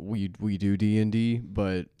how we do D&D,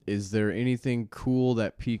 but is there anything cool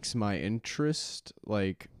that piques my interest?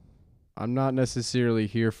 Like, I'm not necessarily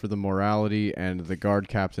here for the morality, and the guard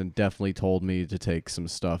captain definitely told me to take some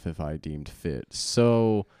stuff if I deemed fit.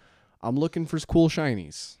 So I'm looking for cool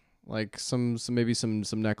shinies, like some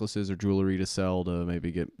necklaces or jewelry to sell to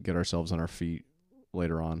maybe get ourselves on our feet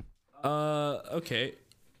later on. Okay.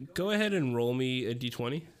 Go ahead and roll me a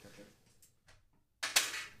d20.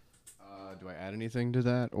 Do I add anything to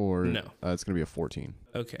that, or No? It's gonna be a 14.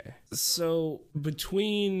 Okay. So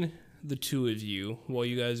between the two of you, while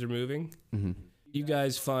you guys are moving, you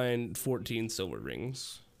guys find 14 silver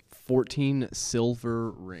rings. 14 silver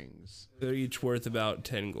rings. They're each worth about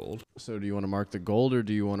 10 gold. So do you want to mark the gold, or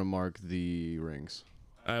do you want to mark the rings?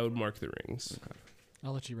 I would mark the rings. Okay.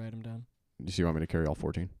 I'll let you write them down. Do you want me to carry all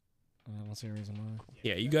 14? I don't see a reason why.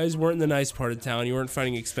 Yeah, you guys weren't in the nice part of town. You weren't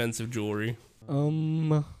finding expensive jewelry.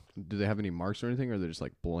 Do they have any marks or anything, or are they just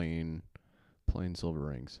like plain silver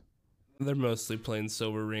rings? They're mostly plain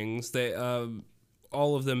silver rings. They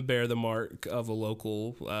all of them bear the mark of a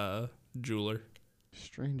local jeweler.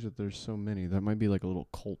 Strange that there's so many. That might be like a little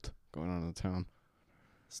cult going on in the town.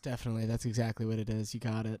 It's definitely, that's exactly what it is. You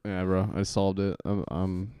got it. Yeah, bro, I solved it.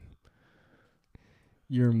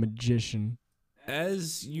 You're a magician.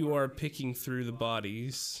 As you are picking through the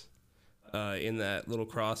bodies in that little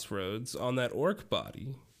crossroads, on that orc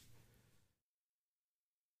body,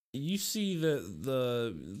 you see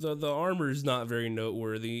the armor's not very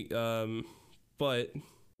noteworthy, but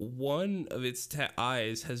one of its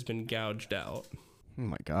eyes has been gouged out. Oh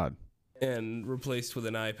my god. And replaced with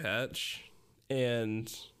an eye patch.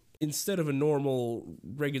 And instead of a normal,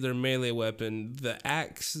 regular melee weapon, the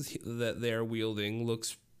axe that they're wielding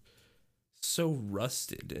looks so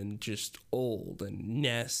rusted and just old and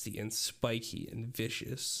nasty and spiky and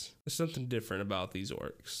vicious. There's something different about these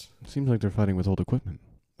orcs. Seems like they're fighting with old equipment.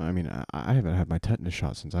 I mean, I haven't had my tetanus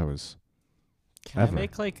shot since I was... Can I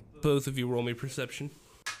make like... Both of you roll me perception.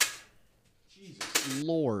 Jesus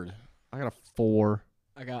Lord. I got a 4.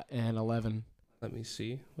 I got an 11. Let me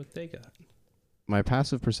see what they got. My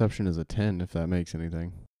passive perception is a 10, if that makes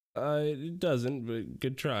anything. It doesn't, but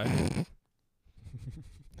good try.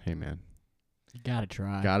 Hey, man. You gotta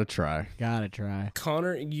try. Gotta try. Gotta try.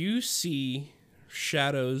 Connor, you see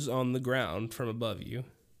shadows on the ground from above you.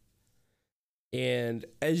 And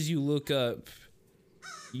as you look up,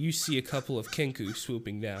 you see a couple of Kenku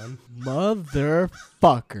swooping down.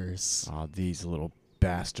 Motherfuckers. Aw, these little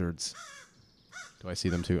bastards. Do I see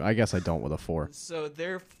them too? I guess I don't with a 4. So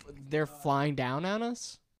they're flying down on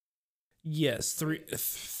us? Yes,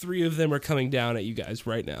 three of them are coming down at you guys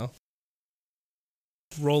right now.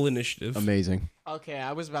 Roll initiative. Amazing. Okay,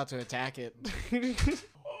 I was about to attack it.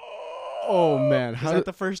 Oh man, Is that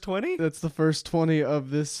the first 20? That's the first 20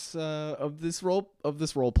 of this role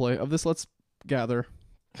play of this Let's Gather.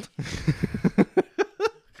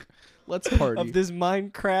 Let's party. Of this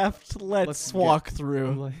Minecraft let's walk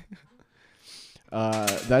through.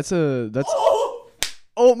 That's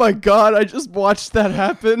Oh my god, I just watched that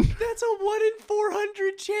happen. That's a 1 in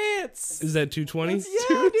 400 chance. Is that 220? Yeah,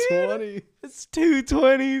 220. It's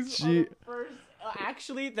 220s. Gee.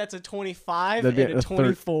 Actually, that's a 25 That'd be and a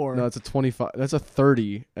 24. No, it's a 25. That's a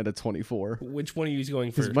 30 and a 24. Which one are you going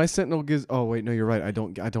Because first? my sentinel gives. Oh wait, no, you're right. I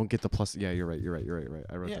don't get the plus. Yeah, you're right.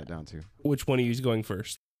 I wrote that down too. Which one are you going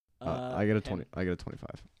first? I get a 20. I get a 25.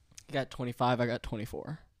 You got 25. I got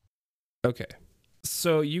 24. Okay.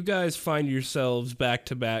 So you guys find yourselves back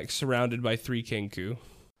to back, surrounded by 3 Kenku.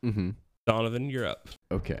 Mm-hmm. Donovan, you're up.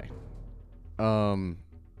 Okay.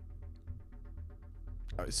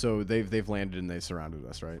 So they've landed and they surrounded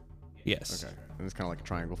us, right? Yes. Okay. And it's kind of like a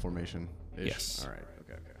triangle formation. Yes. All right.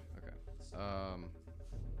 Okay.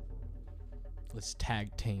 Let's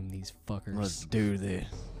tag team these fuckers. Let's do this.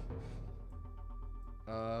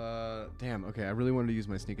 Damn. Okay. I really wanted to use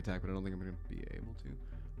my sneak attack, but I don't think I'm gonna be able to.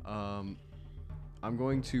 I'm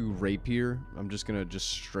going to rapier. I'm just gonna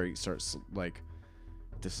straight start like,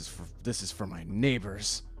 this is for my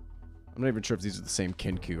neighbors. I'm not even sure if these are the same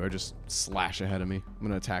Kenku. I just slash ahead of me. I'm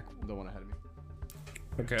gonna attack the one ahead of me.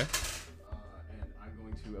 Okay. And I'm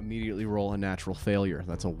going to immediately roll a natural failure.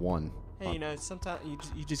 That's a 1. Hey, you know, sometimes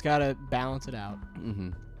you just gotta balance it out.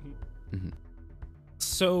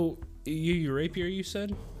 So you rapier, you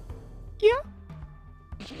said? Yeah.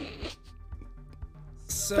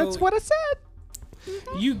 So That's what I said.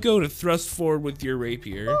 you go to thrust forward with your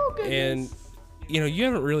rapier, Oh, goodness. and you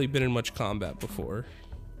haven't really been in much combat before,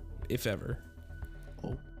 if ever.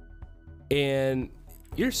 Oh. And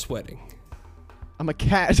you're sweating. I'm a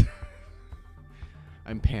cat.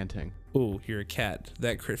 I'm panting. Oh, you're a cat.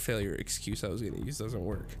 That crit failure excuse I was gonna use doesn't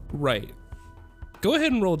work. Right. Go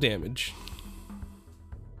ahead and roll damage.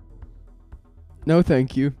 No,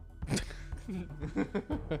 thank you.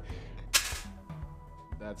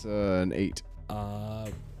 That's an 8.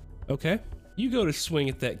 Okay. You go to swing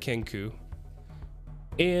at that Kenku,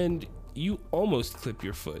 and you almost clip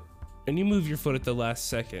your foot. And you move your foot at the last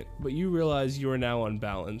second, but you realize you are now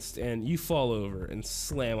unbalanced, and you fall over and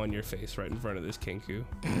slam on your face right in front of this Kenku.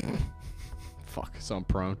 Fuck, so I'm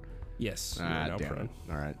prone. Yes, you are now prone.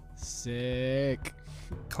 All right. Sick.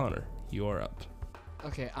 Connor, you are up.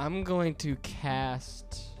 Okay, I'm gonna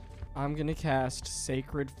cast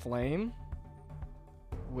Sacred Flame,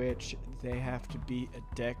 which they have to beat a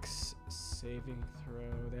Dex saving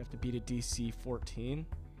throw. They have to beat a DC 14,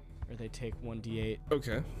 or they take 1d8.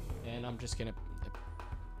 Okay. And I'm just gonna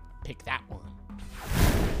pick that one.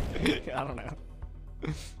 I don't know.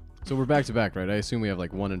 So we're back to back, right? I assume we have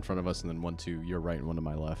like one in front of us and then 1 to your right and 1 to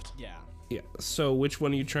my left. Yeah. Yeah. So which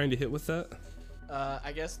one are you trying to hit with that?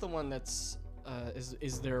 I guess the one that's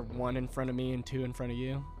is there 1 in front of me and 2 in front of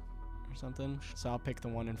you, or something? So I'll pick the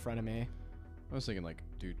one in front of me. I was thinking like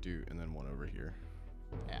do and then 1 over here.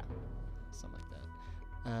 Yeah, something like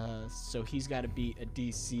that. So he's got to beat a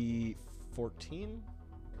DC 14.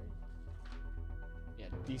 Yeah,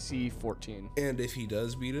 DC 14. And if he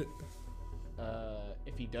does beat it?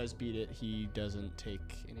 If he does beat it, he doesn't take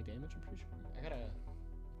any damage. I'm pretty sure.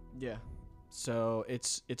 Yeah. So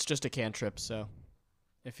it's just a cantrip. So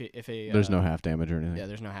if There's no half damage or anything. Yeah,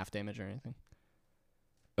 there's no half damage or anything.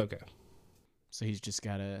 Okay. So he's just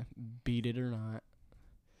gotta beat it or not.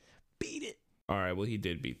 Beat it. All right. Well, he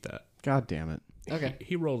did beat that. God damn it. Okay.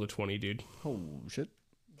 He rolled a 20, dude. Oh shit.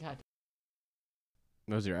 God.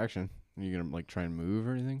 That was your action. Are you gonna like try and move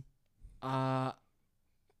or anything?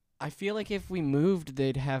 I feel like if we moved,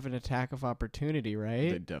 they'd have an attack of opportunity,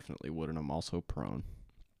 right? They definitely would, and I'm also prone.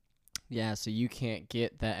 Yeah, so you can't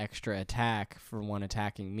get that extra attack for one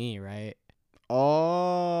attacking me, right?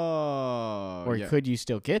 Oh. Or yeah. could you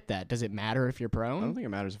still get that? Does it matter if you're I prone? don't think it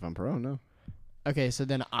matters if I'm prone. No. Okay, so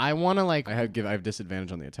then I want to like I have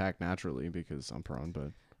disadvantage on the attack naturally because I'm prone,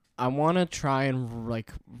 but I want to try and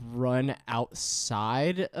like run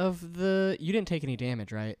outside of the. You didn't take any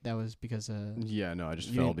damage, right? That was because yeah, no, I just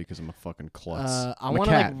You fell didn't- because I'm a fucking klutz. I I'm a want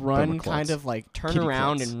to like cat, but I'm a run klutz. kind of like turn Kitty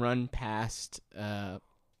around klutz. and run past. I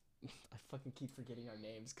fucking keep forgetting our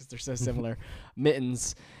names because they're so similar.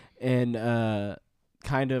 Mittens, and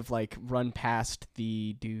kind of like run past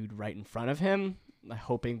the dude right in front of him,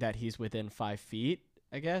 hoping that he's within 5 feet,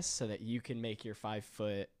 I guess, so that you can make your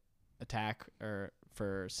 5-foot attack or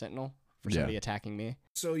for Sentinel for Yeah. somebody attacking me.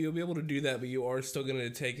 So you'll be able to do that, but you are still going to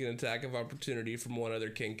take an attack of opportunity from one other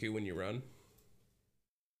Kenku when you run.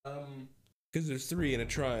 Because there's 3 in a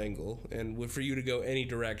triangle, and for you to go any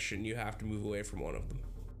direction, you have to move away from one of them.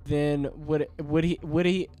 Then would you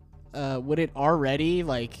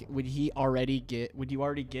already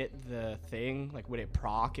get the thing? Like, would it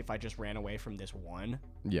proc if I just ran away from this one?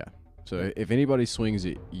 Yeah. So if anybody swings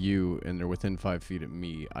at you and they're within 5 feet of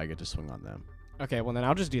me, I get to swing on them. Okay, well then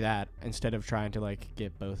I'll just do that instead of trying to like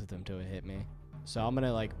get both of them to hit me. So I'm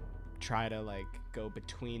gonna like try to like go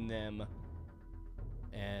between them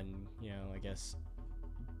and, I guess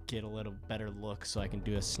get a little better look so I can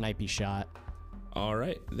do a snipey shot. All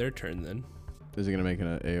right, their turn then. Is he gonna make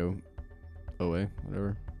an OA,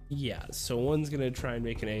 whatever? Yeah, so one's going to try and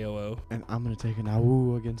make an AOO. And I'm gonna take an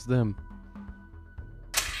AOO against them.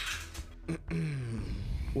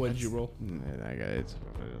 What did you roll? I got it's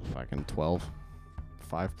fucking 12.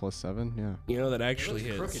 5 plus 7, yeah. You know, that actually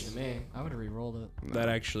It looks hits. crooked to me. I would have re-rolled it. That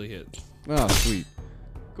actually hits. Oh, sweet.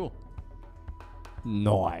 Cool.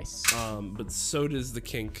 Nice. But so does the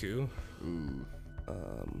Kenku. Ooh.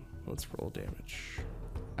 Let's roll damage.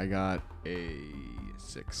 I got a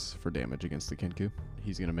 6 for damage against the Kenku.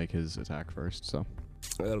 He's gonna make his attack first, so.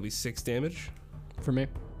 That'll be 6 damage. For me.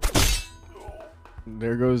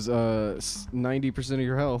 There goes 90% of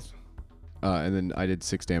your health. And then I did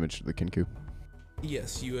 6 damage to the Kenku.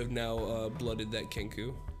 Yes, you have now blooded that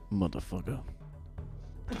Kenku. Motherfucker.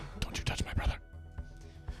 Don't you touch my brother.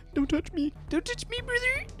 Don't touch me. Don't touch me,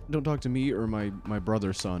 brother. Don't talk to me or my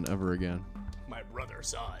brother's son ever again. My brother's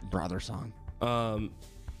son. Brother's son.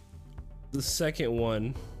 The second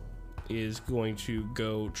one is going to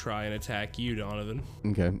go try and attack you, Donovan.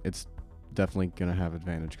 Okay, it's definitely gonna have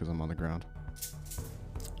advantage because I'm on the ground.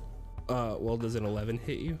 Well, does an 11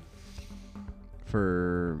 hit you?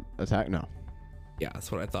 For attack? No. Yeah,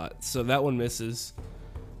 that's what I thought. So that one misses.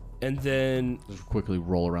 And then Just quickly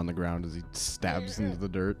roll around the ground as he stabs into the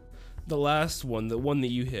dirt. the last one, the one that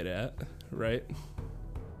you hit at, right?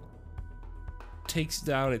 Takes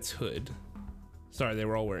down its hood. Sorry, they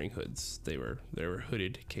were all wearing hoods. They were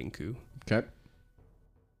hooded Kenku. Okay.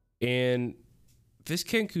 And this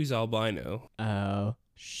Kenku's albino. Oh,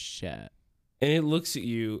 shit. And it looks at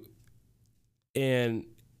you and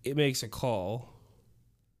it makes a call.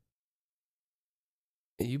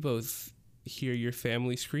 And you both hear your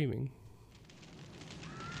family screaming.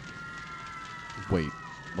 Wait,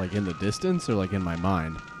 like in the distance or like in my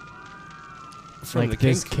mind? From Like the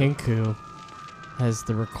this Kenku. Kenku has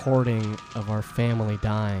the recording of our family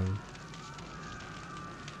dying.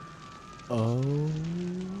 Oh,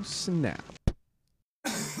 snap.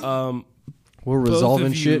 We're Both resolving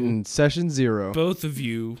of shit you- in session 0. Both of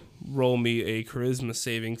you roll me a charisma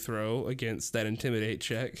saving throw against that intimidate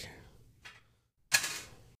check.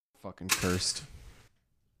 Fucking cursed.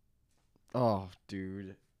 Oh,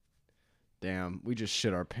 dude. Damn, we just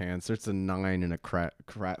shit our pants. There's a 9 and a crit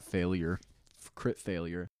failure. Crit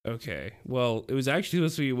failure. Okay. Well, it was actually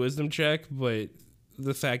supposed to be a wisdom check, but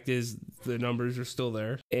the fact is the numbers are still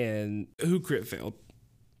there. And who crit failed?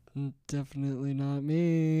 Definitely not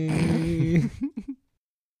me.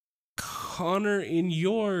 Connor, in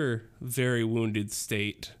your very wounded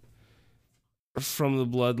state from the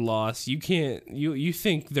blood loss, you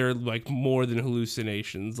think they're like more than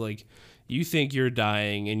hallucinations. Like you think you're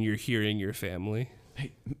dying and you're hearing your family.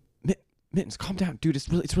 Hey, Mittens, calm down, dude.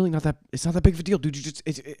 It's really not that. It's not that big of a deal, dude. You just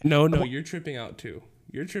No, you're tripping out too.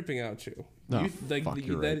 You're tripping out too. No, you, fuck,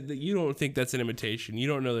 you're right. you don't think that's an imitation. You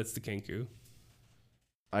don't know that's the Kenku.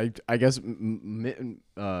 I guess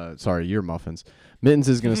sorry, your muffins. Mittens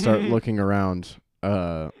is gonna start looking around,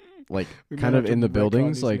 like We kind might of have in to the break all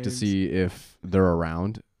buildings, these like to names. see if they're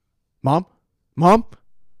around. Mom, mine,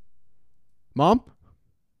 mom.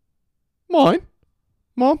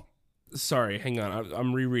 Sorry, hang on.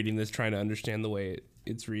 I'm rereading this, trying to understand the way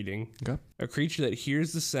it's reading. Okay. A creature that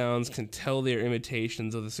hears the sounds can tell they are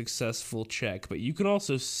imitations of a successful check, but you can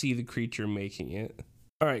also see the creature making it.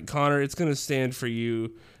 All right, Connor, it's gonna stand for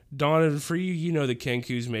you. Donovan, for you, you know the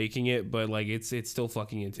Kenku's making it, but like it still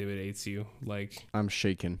fucking intimidates you. Like, I'm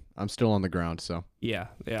shaking. I'm still on the ground, so yeah,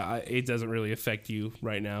 it doesn't really affect you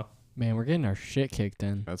right now. Man, we're getting our shit kicked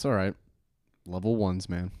in. that's all right. Level 1s,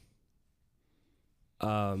 man.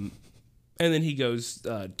 And then he goes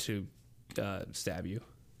to stab you,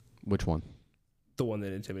 Which one? the one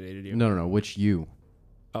that intimidated you. No. Which you?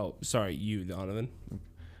 Oh, sorry, you, Donovan.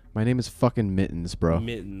 My name is fucking Mittens, bro.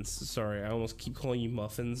 Mittens. Sorry, I almost keep calling you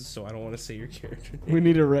Muffins, so I don't want to say your character name. We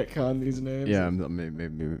need to retcon these names. Yeah, I'm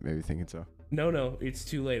maybe thinking so. No, it's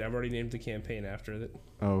too late. I've already named the campaign after it.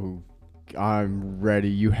 Oh, I'm ready.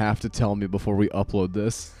 You have to tell me before we upload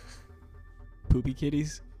this. Poopy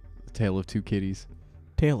kitties. The Tale of Two Kitties.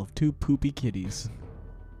 Tale of two poopy kitties.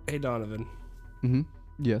 Hey, Donovan. Mm-hmm.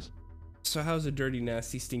 Yes. So how's a dirty,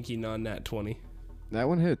 nasty, stinky, non-nat 20? That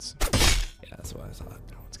one hits. Yeah, that's what I thought.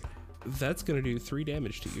 That's going to do 3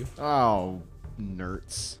 damage to you. Oh,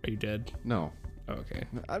 nerds. Are you dead? No. Oh, okay.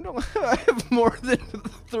 I don't. I have more than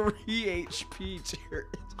 3 HP. Jared.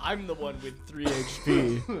 I'm the one with 3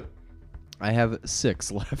 HP. I have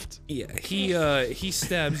 6 left. Yeah, he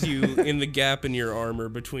stabs you in the gap in your armor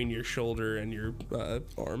between your shoulder and your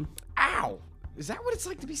arm. Ow! Is that what it's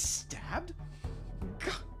like to be stabbed?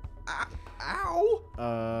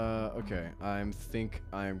 Ow! Okay. I'm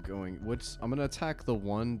gonna attack the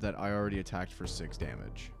one that I already attacked for 6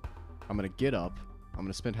 damage. I'm gonna get up. I'm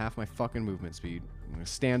gonna spend half my fucking movement speed. I'm gonna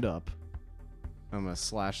stand up. I'm gonna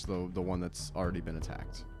slash the one that's already been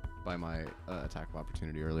attacked by my attack of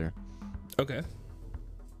opportunity earlier. Okay.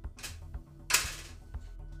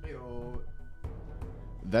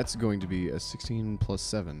 That's going to be a 16 plus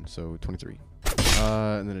 7, so 23.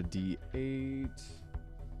 And then a D8.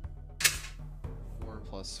 4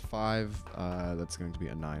 plus 5, that's going to be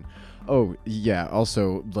a 9. Oh, yeah,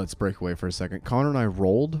 also, let's break away for a second. Connor and I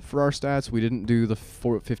rolled for our stats. We didn't do the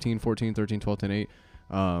 15, 14, 13, 12, 10, 8.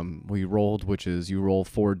 We rolled, which is you roll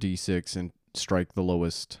 4d6 and strike the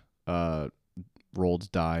lowest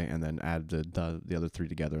rolled die and then add the other 3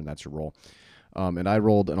 together, and that's your roll. And I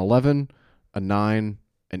rolled an 11, a 9,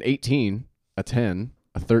 an 18, a 10,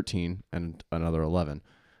 a 13, and another 11.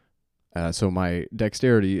 So my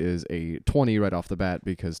dexterity is a 20 right off the bat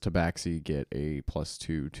because Tabaxi get a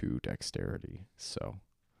 +2 to dexterity. So,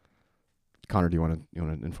 Connor, do you want to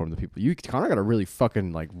inform the people? Connor got a really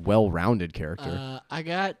fucking like well-rounded character.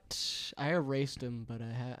 I erased him, but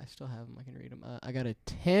I still have him. I can read him. I got a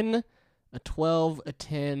 10, a 12, a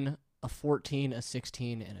 10, a 14, a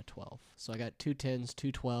 16, and a 12. So I got 2 10s,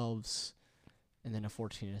 2 12s. And then a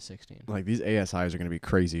 14 and a 16. Like, these ASIs are going to be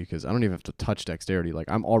crazy because I don't even have to touch dexterity. Like,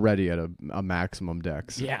 I'm already at a maximum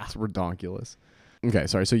dex. Yeah. It's redonkulous. Okay,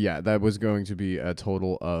 sorry. So, yeah, that was going to be a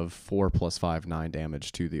total of 4 + 5, 9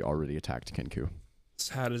 damage to the already attacked Kenku.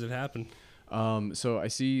 So how does it happen? So I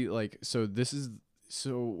see, like, so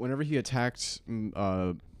whenever he attacked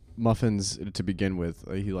Muffins to begin with,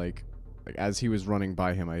 he, like, as he was running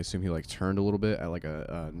by him, I assume he like turned a little bit at like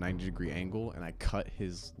a 90-degree angle, and I cut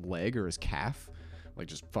his leg or his calf, like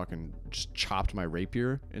just chopped my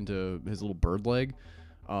rapier into his little bird leg,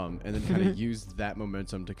 and then kind of used that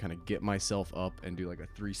momentum to kind of get myself up and do like a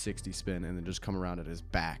 360 spin, and then just come around at his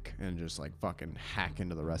back and just like fucking hack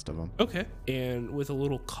into the rest of him. Okay. And with a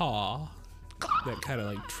little caw that kind of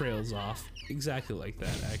like trails off, exactly like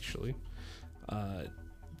that actually.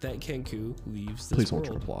 That Kenku leaves this Please world.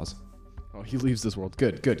 hold your applause. Oh, he leaves this world.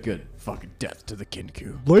 Good. Fucking death to the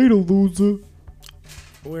Kenku. Later, loser.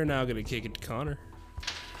 We're now gonna kick it to Connor.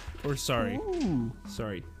 Or sorry,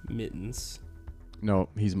 Mittens. No,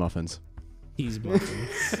 he's Muffins. He's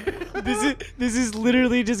Muffins. This is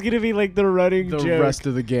literally just gonna be like the running The joke. rest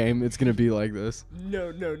of the game, it's gonna be like this.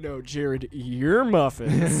 No, Jared, you're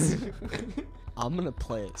Muffins. I'm gonna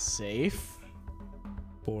play it safe.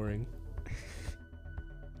 Boring.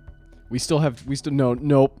 We still have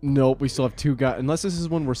 2 guys. Unless this is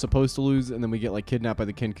one we're supposed to lose, and then we get like kidnapped by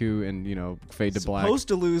the Kenku and fade to black. Supposed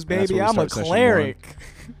to lose, That's baby. where we I'm a start session cleric.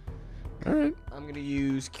 All right. I'm gonna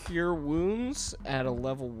use Cure Wounds at a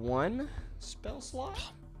level 1 spell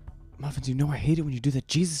slot. Muffins, you know I hate it when you do that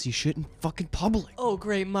Jesus-y shit in fucking public. Oh,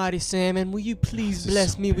 great mighty salmon, will you please This is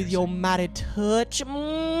bless so me with your mighty touch?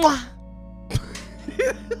 Mwah!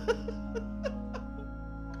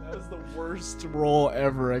 That was the worst roll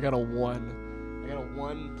ever. I got a 1. I got a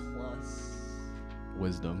 1 plus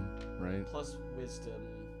Wisdom, right? plus wisdom.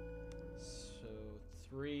 So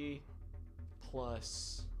 3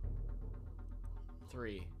 plus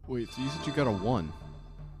 3. Wait, so you said you got a 1.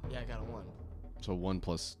 Yeah, I got a 1. So 1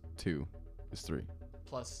 plus 2 is 3.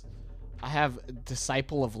 Plus, I have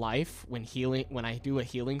Disciple of Life. When I do a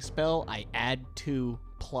healing spell, I add 2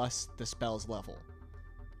 plus the spell's level.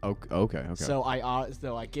 Okay. So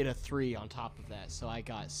I get a 3 on top of that. So I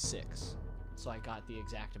got 6. So I got the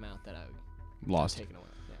exact amount that I Lost. taken away.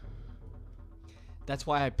 Yeah. That's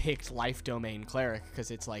why I picked Life Domain Cleric,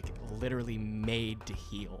 because it's like literally made to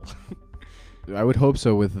heal. I would hope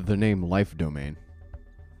so with the name Life Domain.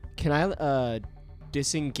 Can I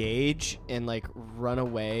disengage and like run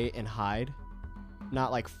away and hide?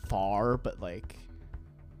 Not like far, but like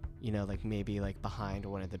like maybe like behind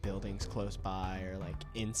one of the buildings close by, or like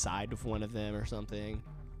inside of one of them or something.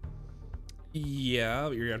 Yeah,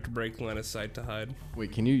 you're gonna have to break line of sight to hide.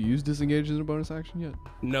 Wait, can you use disengage as a bonus action yet?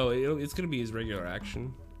 No, it's gonna be his regular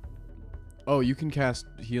action. Oh, you can cast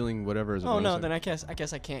healing whatever as a Oh bonus no, action. then I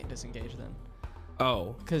guess I can't disengage then,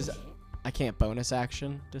 Oh, because I can't bonus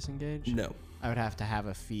action disengage. no, I would have to have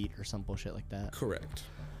a feat or some bullshit like that. correct.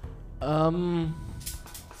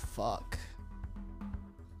 Fuck.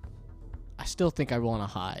 I still think I want to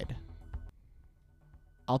hide.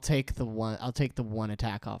 I'll take the one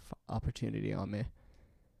attack opportunity on me,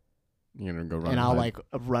 You're gonna go run. and I'll hide. like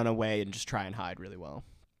run away and just try and hide really well.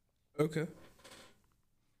 Okay.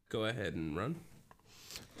 Go ahead and run.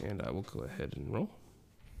 And I will go ahead and roll.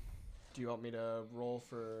 Do you want me to roll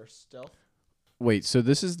for stealth? Wait, so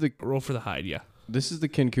this is the Roll for the hide, yeah.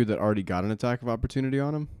 Kenku that already got an attack of opportunity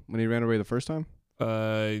on him when he ran away the first time?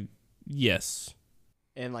 Yes.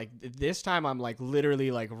 And like this time, I'm like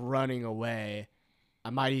literally like running away. I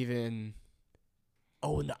might even.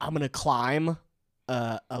 Oh, no, I'm gonna climb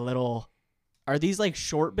a little. Are these like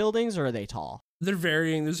short buildings or are they tall? They're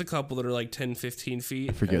varying. There's a couple that are like 10, 15 feet.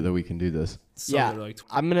 I forget that we can do this. Some Yeah. that are like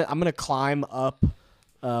I'm gonna climb up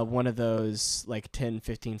one of those like 10,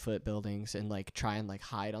 15 foot buildings and like try and like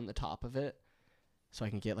hide on the top of it, so I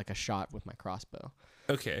can get like a shot with my crossbow.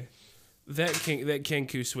 Okay. That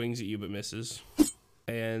Kenku swings at you but misses.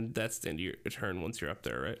 And that's the end of your turn once you're up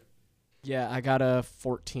there, right? Yeah, I got a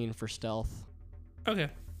 14 for stealth. Okay.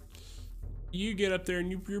 You get up there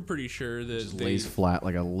and you're pretty sure that Just lays flat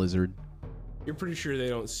like a lizard. You're pretty sure they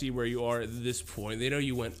don't see where you are at this point. They know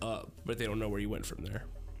you went up, but they don't know where you went from there.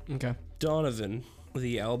 Okay. Donovan,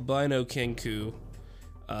 the albino Kenku,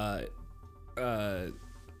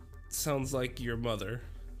 sounds like your mother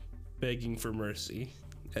begging for mercy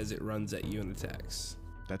as it runs at you and attacks.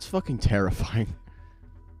 That's fucking terrifying.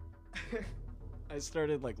 I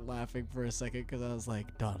started like laughing for a second because I was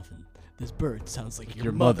like, Donovan, this bird sounds like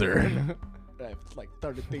Your mother. I like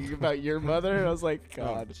started thinking about your mother. And I was like,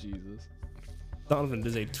 God, Jesus. Donovan,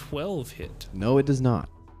 does a 12 hit? No, it does not.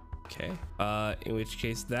 Okay. In which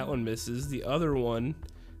case that one misses. The other one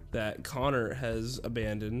that Connor has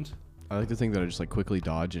abandoned. I like to think that I just like quickly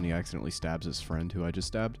dodge and he accidentally stabs his friend who I just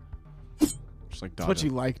stabbed. Just like dodge. that's what him.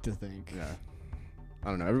 you like to think. Yeah. I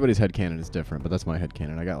don't know. Everybody's headcanon is different, but that's my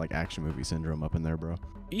headcanon. I got like action movie syndrome up in there, bro.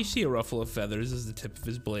 You see a ruffle of feathers as the tip of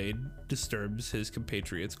his blade disturbs his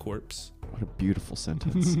compatriot's corpse. What a beautiful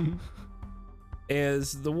sentence.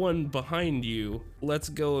 As the one behind you lets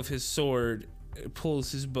go of his sword,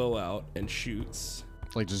 pulls his bow out, and shoots.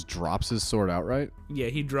 Like just drops his sword outright. Yeah,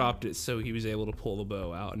 he dropped it so he was able to pull the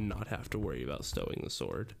bow out and not have to worry about stowing the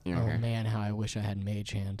sword. Yeah, Oh okay. man, how I wish I had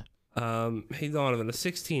mage hand. Hey Donovan, a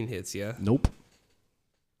 16 hits ya? Nope.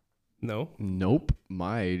 No? Nope.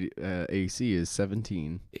 My AC is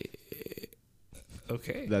 17.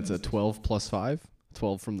 Okay. That's a 12 plus 5.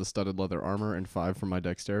 12 from the studded leather armor and 5 from my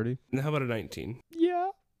dexterity. Now how about a 19? Yeah.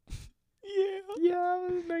 Yeah,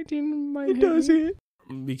 19 might It does hit.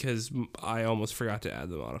 Because I almost forgot to add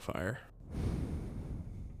the modifier.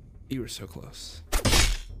 You were so close.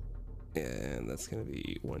 And that's going to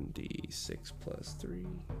be 1d6 plus 3.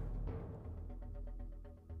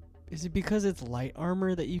 Is it because it's light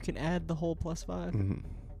armor that you can add the whole +5?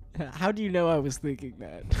 Mm-hmm. How do you know I was thinking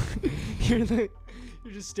that?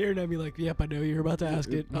 You're just staring at me like, yep, I know you're about to ask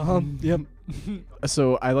it. Yep.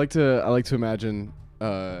 So I like to imagine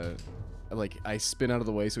like I spin out of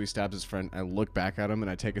the way so he stabs his friend. I look back at him and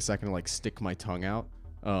I take a second to like stick my tongue out.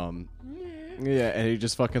 Yeah, and he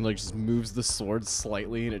just fucking like just moves the sword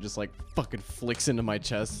slightly and it just like fucking flicks into my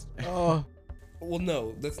chest. Oh, Well,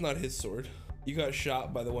 no, that's not his sword. You got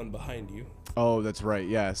shot by the one behind you. Oh, that's right.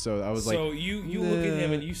 Yeah. So I was like, So you look at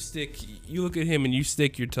him and you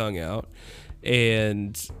stick your tongue out,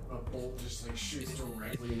 and a bolt just like shoots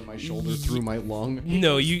directly into my shoulder through my lung.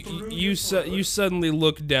 no, you suddenly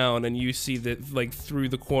look down and you see that like through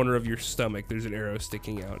the corner of your stomach there's an arrow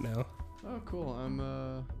sticking out now. Oh, cool.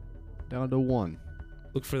 I'm down to 1.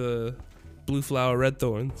 Look for the blue flower red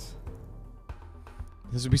thorns.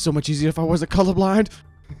 This would be so much easier if I wasn't colorblind.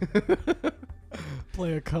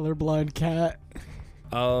 play a colorblind cat.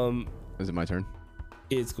 Is it my turn?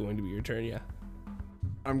 It's going to be your turn, yeah.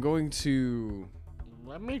 I'm going to.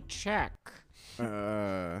 Let me check.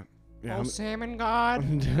 Yeah. Salmon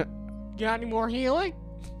God, got any more healing?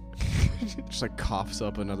 Just like coughs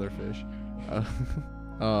up another fish.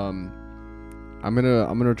 I'm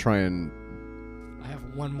gonna try and. I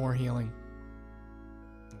have one more healing.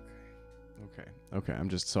 Okay. I'm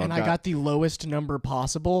just so. And I've I got the lowest number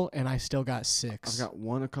possible, and I still got 6. I've got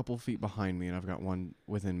one a couple feet behind me, and I've got one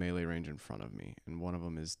within melee range in front of me, and one of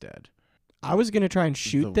them is dead. I was going to try and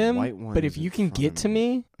shoot The them, white one but is if you in can front get of to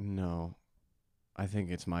me. me, No, I think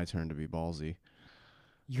it's my turn to be ballsy.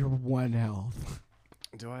 you're 1 health.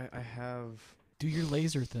 Do I have? Do your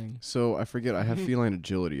laser thing. So I forget. I have feline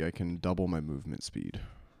agility. I can double my movement speed.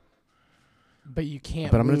 But you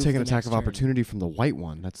can't. But I'm gonna move take an the attack next of turn. opportunity from the white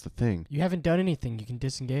one. That's the thing. You haven't done anything. You can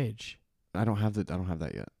disengage. I don't have that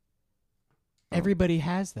yet. Oh. Everybody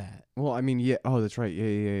has that. Well, I mean, yeah. Oh, that's right.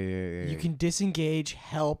 Yeah. You can disengage,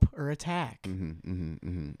 help, or attack.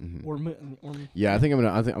 Or Or yeah, I think I'm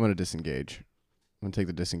gonna disengage. I'm gonna take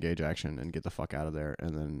the disengage action and get the fuck out of there,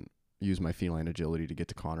 and then use my feline agility to get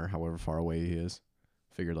to Connor, however far away he is.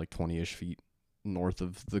 Figured like 20-ish feet north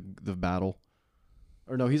of the battle.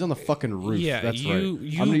 Or no, he's on the fucking roof. Yeah, that's right.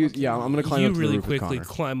 you. I'm gonna climb you up to really the roof with quickly Connor.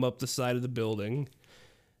 climb up the side of the building,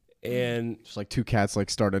 and Just like two cats like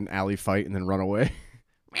start an alley fight and then run away.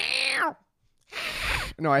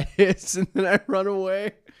 No, I hiss and then I run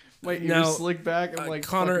away. My ears Now, slick back. I'm like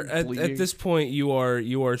Connor. fucking At bleeding. this point, you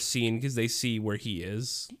are seen because they see where he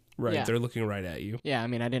is. Right, Yeah. they're looking right at you. yeah, I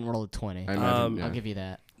mean, I didn't roll a 20. I imagine, um, yeah. I'll give you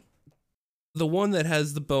that. The one that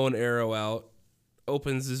has the bow and arrow out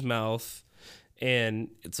opens his mouth, and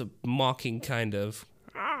it's a mocking kind of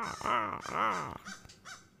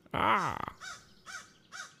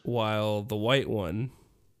while the white one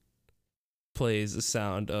plays the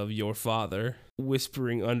sound of your father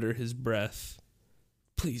whispering under his breath,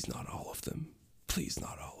 "Please not all of them. Please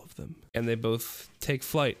not all of them." And they both take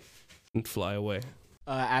flight and fly away.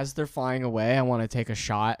 As they're flying away, I want to take a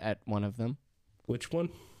shot at one of them. Which one?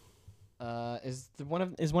 Is one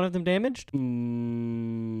of them damaged?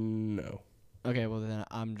 No. Okay, well then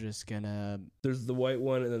I'm just gonna. There's the white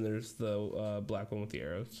one, and then there's the black one with the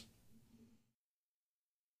arrows.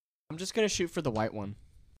 I'm just gonna shoot for the white one.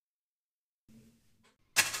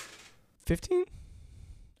 15?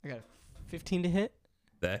 I got a 15 to hit.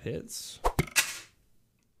 That hits.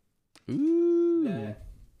 Ooh.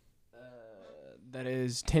 That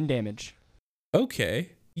is 10 damage.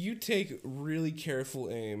 Okay. You take really careful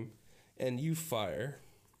aim, and you fire.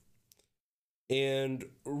 And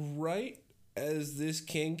right as this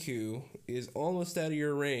Kenku is almost out of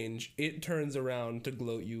your range, it turns around to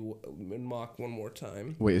gloat you and mock one more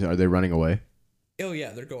time. Wait, are they running away? Oh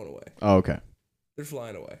yeah, they're going away. Oh, okay. They're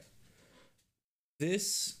flying away.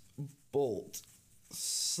 This bolt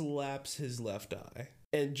slaps his left eye.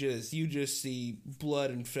 And you just see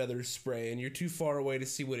blood and feathers spray, and you're too far away to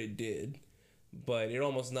see what it did. But it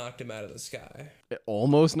almost knocked him out of the sky. It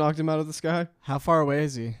almost knocked him out of the sky? How far away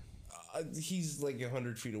is he? He's like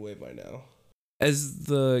 100 feet away by now. As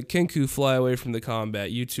the Kenku fly away from the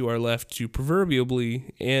combat, you two are left to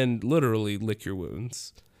proverbially and literally lick your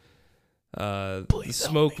wounds. The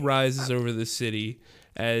smoke rises over the city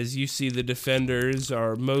as you see the defenders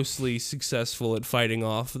are mostly successful at fighting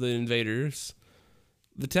off the invaders.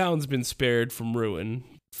 The town's been spared from ruin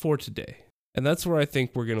for today. And that's where I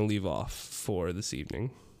think we're going to leave off for this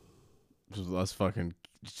evening. Just us fucking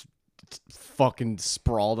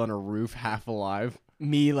sprawled on a roof, half alive.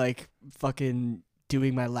 Me, like, fucking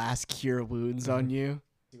doing my last cure wounds on you.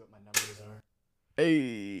 See what my numbers are.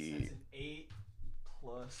 Hey. 8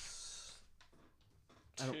 plus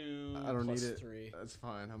I 2 I don't plus need it. 3. That's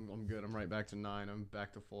fine. I'm good. I'm right back to 9. I'm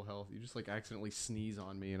back to full health. You just like accidentally sneeze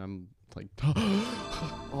on me, and I'm like,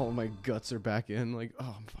 all my guts are back in. Like,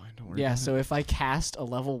 oh, I'm fine. Don't worry. Yeah, about so if I cast a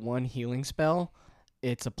level 1 healing spell,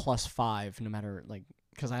 it's a +5 no matter, like,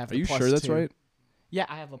 because I have Are the you plus sure that's 2. right? Yeah,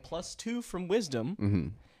 I have a +2 from wisdom,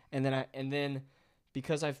 Mm-hmm. and then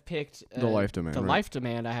because I've picked The life demand. the right? life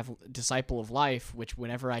demand, I have Disciple of Life, which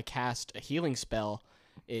whenever I cast a healing spell,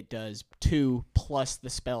 it does 2 plus the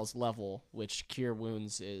spell's level, which Cure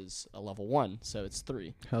Wounds is a level 1, so it's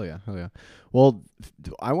 3. Hell yeah. Well,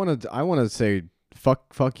 I want to say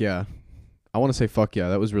fuck yeah. I want to say fuck yeah.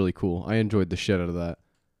 That was really cool. I enjoyed the shit out of that.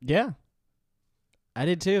 Yeah. I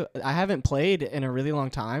did too. I haven't played in a really long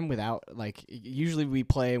time without, like, usually we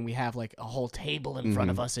play and we have like a whole table in front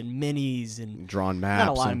of us and minis and Drawn maps. not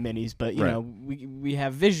a lot of and- minis, but you Right. know, we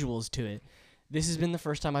have visuals to it. This has been the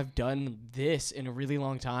first time I've done this in a really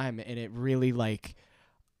long time, and it really like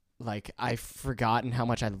I've forgotten how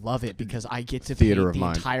much I love it because I get to Theater paint of the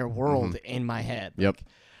mind. entire world in my head. Yep.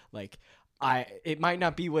 Like it might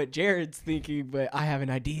not be what Jared's thinking, but I have an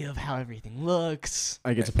idea of how everything looks.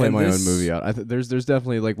 I get to play And my own this- movie out. There's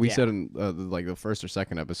definitely, like we Yeah. said in like the first or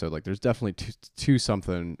second episode, like there's definitely to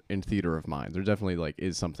something in Theater of Mind. There definitely like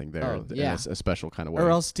is something there Oh, in yeah. a special kind of way. Or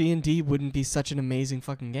else D&D wouldn't be such an amazing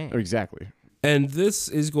fucking game. Exactly. And this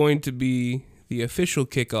is going to be the official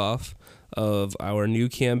kickoff of our new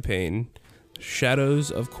campaign,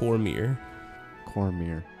 Shadows of Cormyr.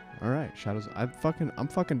 Cormyr. All right, Shadows. I'm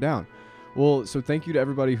fucking down. Well, so thank you to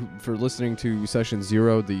everybody for listening to session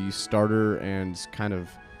 0, the starter, and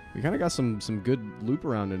we kind of got some good loop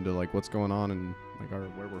around into like what's going on and like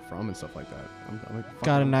where we're from and stuff like that. I'm like, fuck,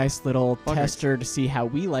 Got a I'm- nice little Fuck it. tester to see how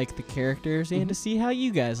we like the characters and to see how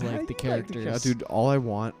you guys How like you the like characters. dude. All I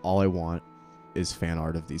want is fan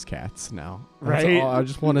art of these cats now. That's Right? all. I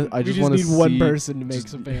just want to. I we just just want to need one see- person to make just-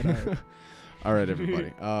 some fan art. All right,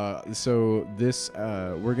 everybody. So this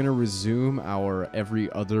we're gonna resume our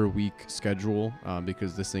every other week schedule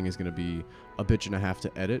because this thing is gonna be a bitch and a half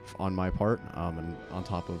to edit on my part, and on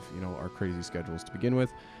top of our crazy schedules to begin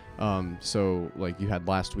with. So like you had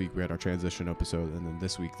last week, we had our transition episode, and then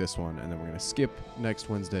this week this one, and then we're gonna skip next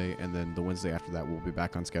Wednesday, and then the Wednesday after that we'll be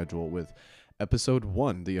back on schedule with episode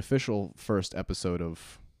 1, the official first episode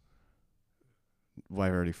of. Well,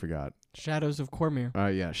 I already forgot. Shadows of Cormyr.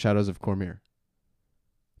 Yeah, Shadows of Cormyr.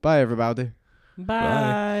 Bye, everybody.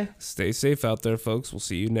 Bye. Stay safe out there, folks. We'll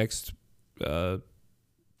see you next 2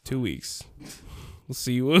 weeks. We'll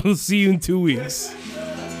see you in 2 weeks.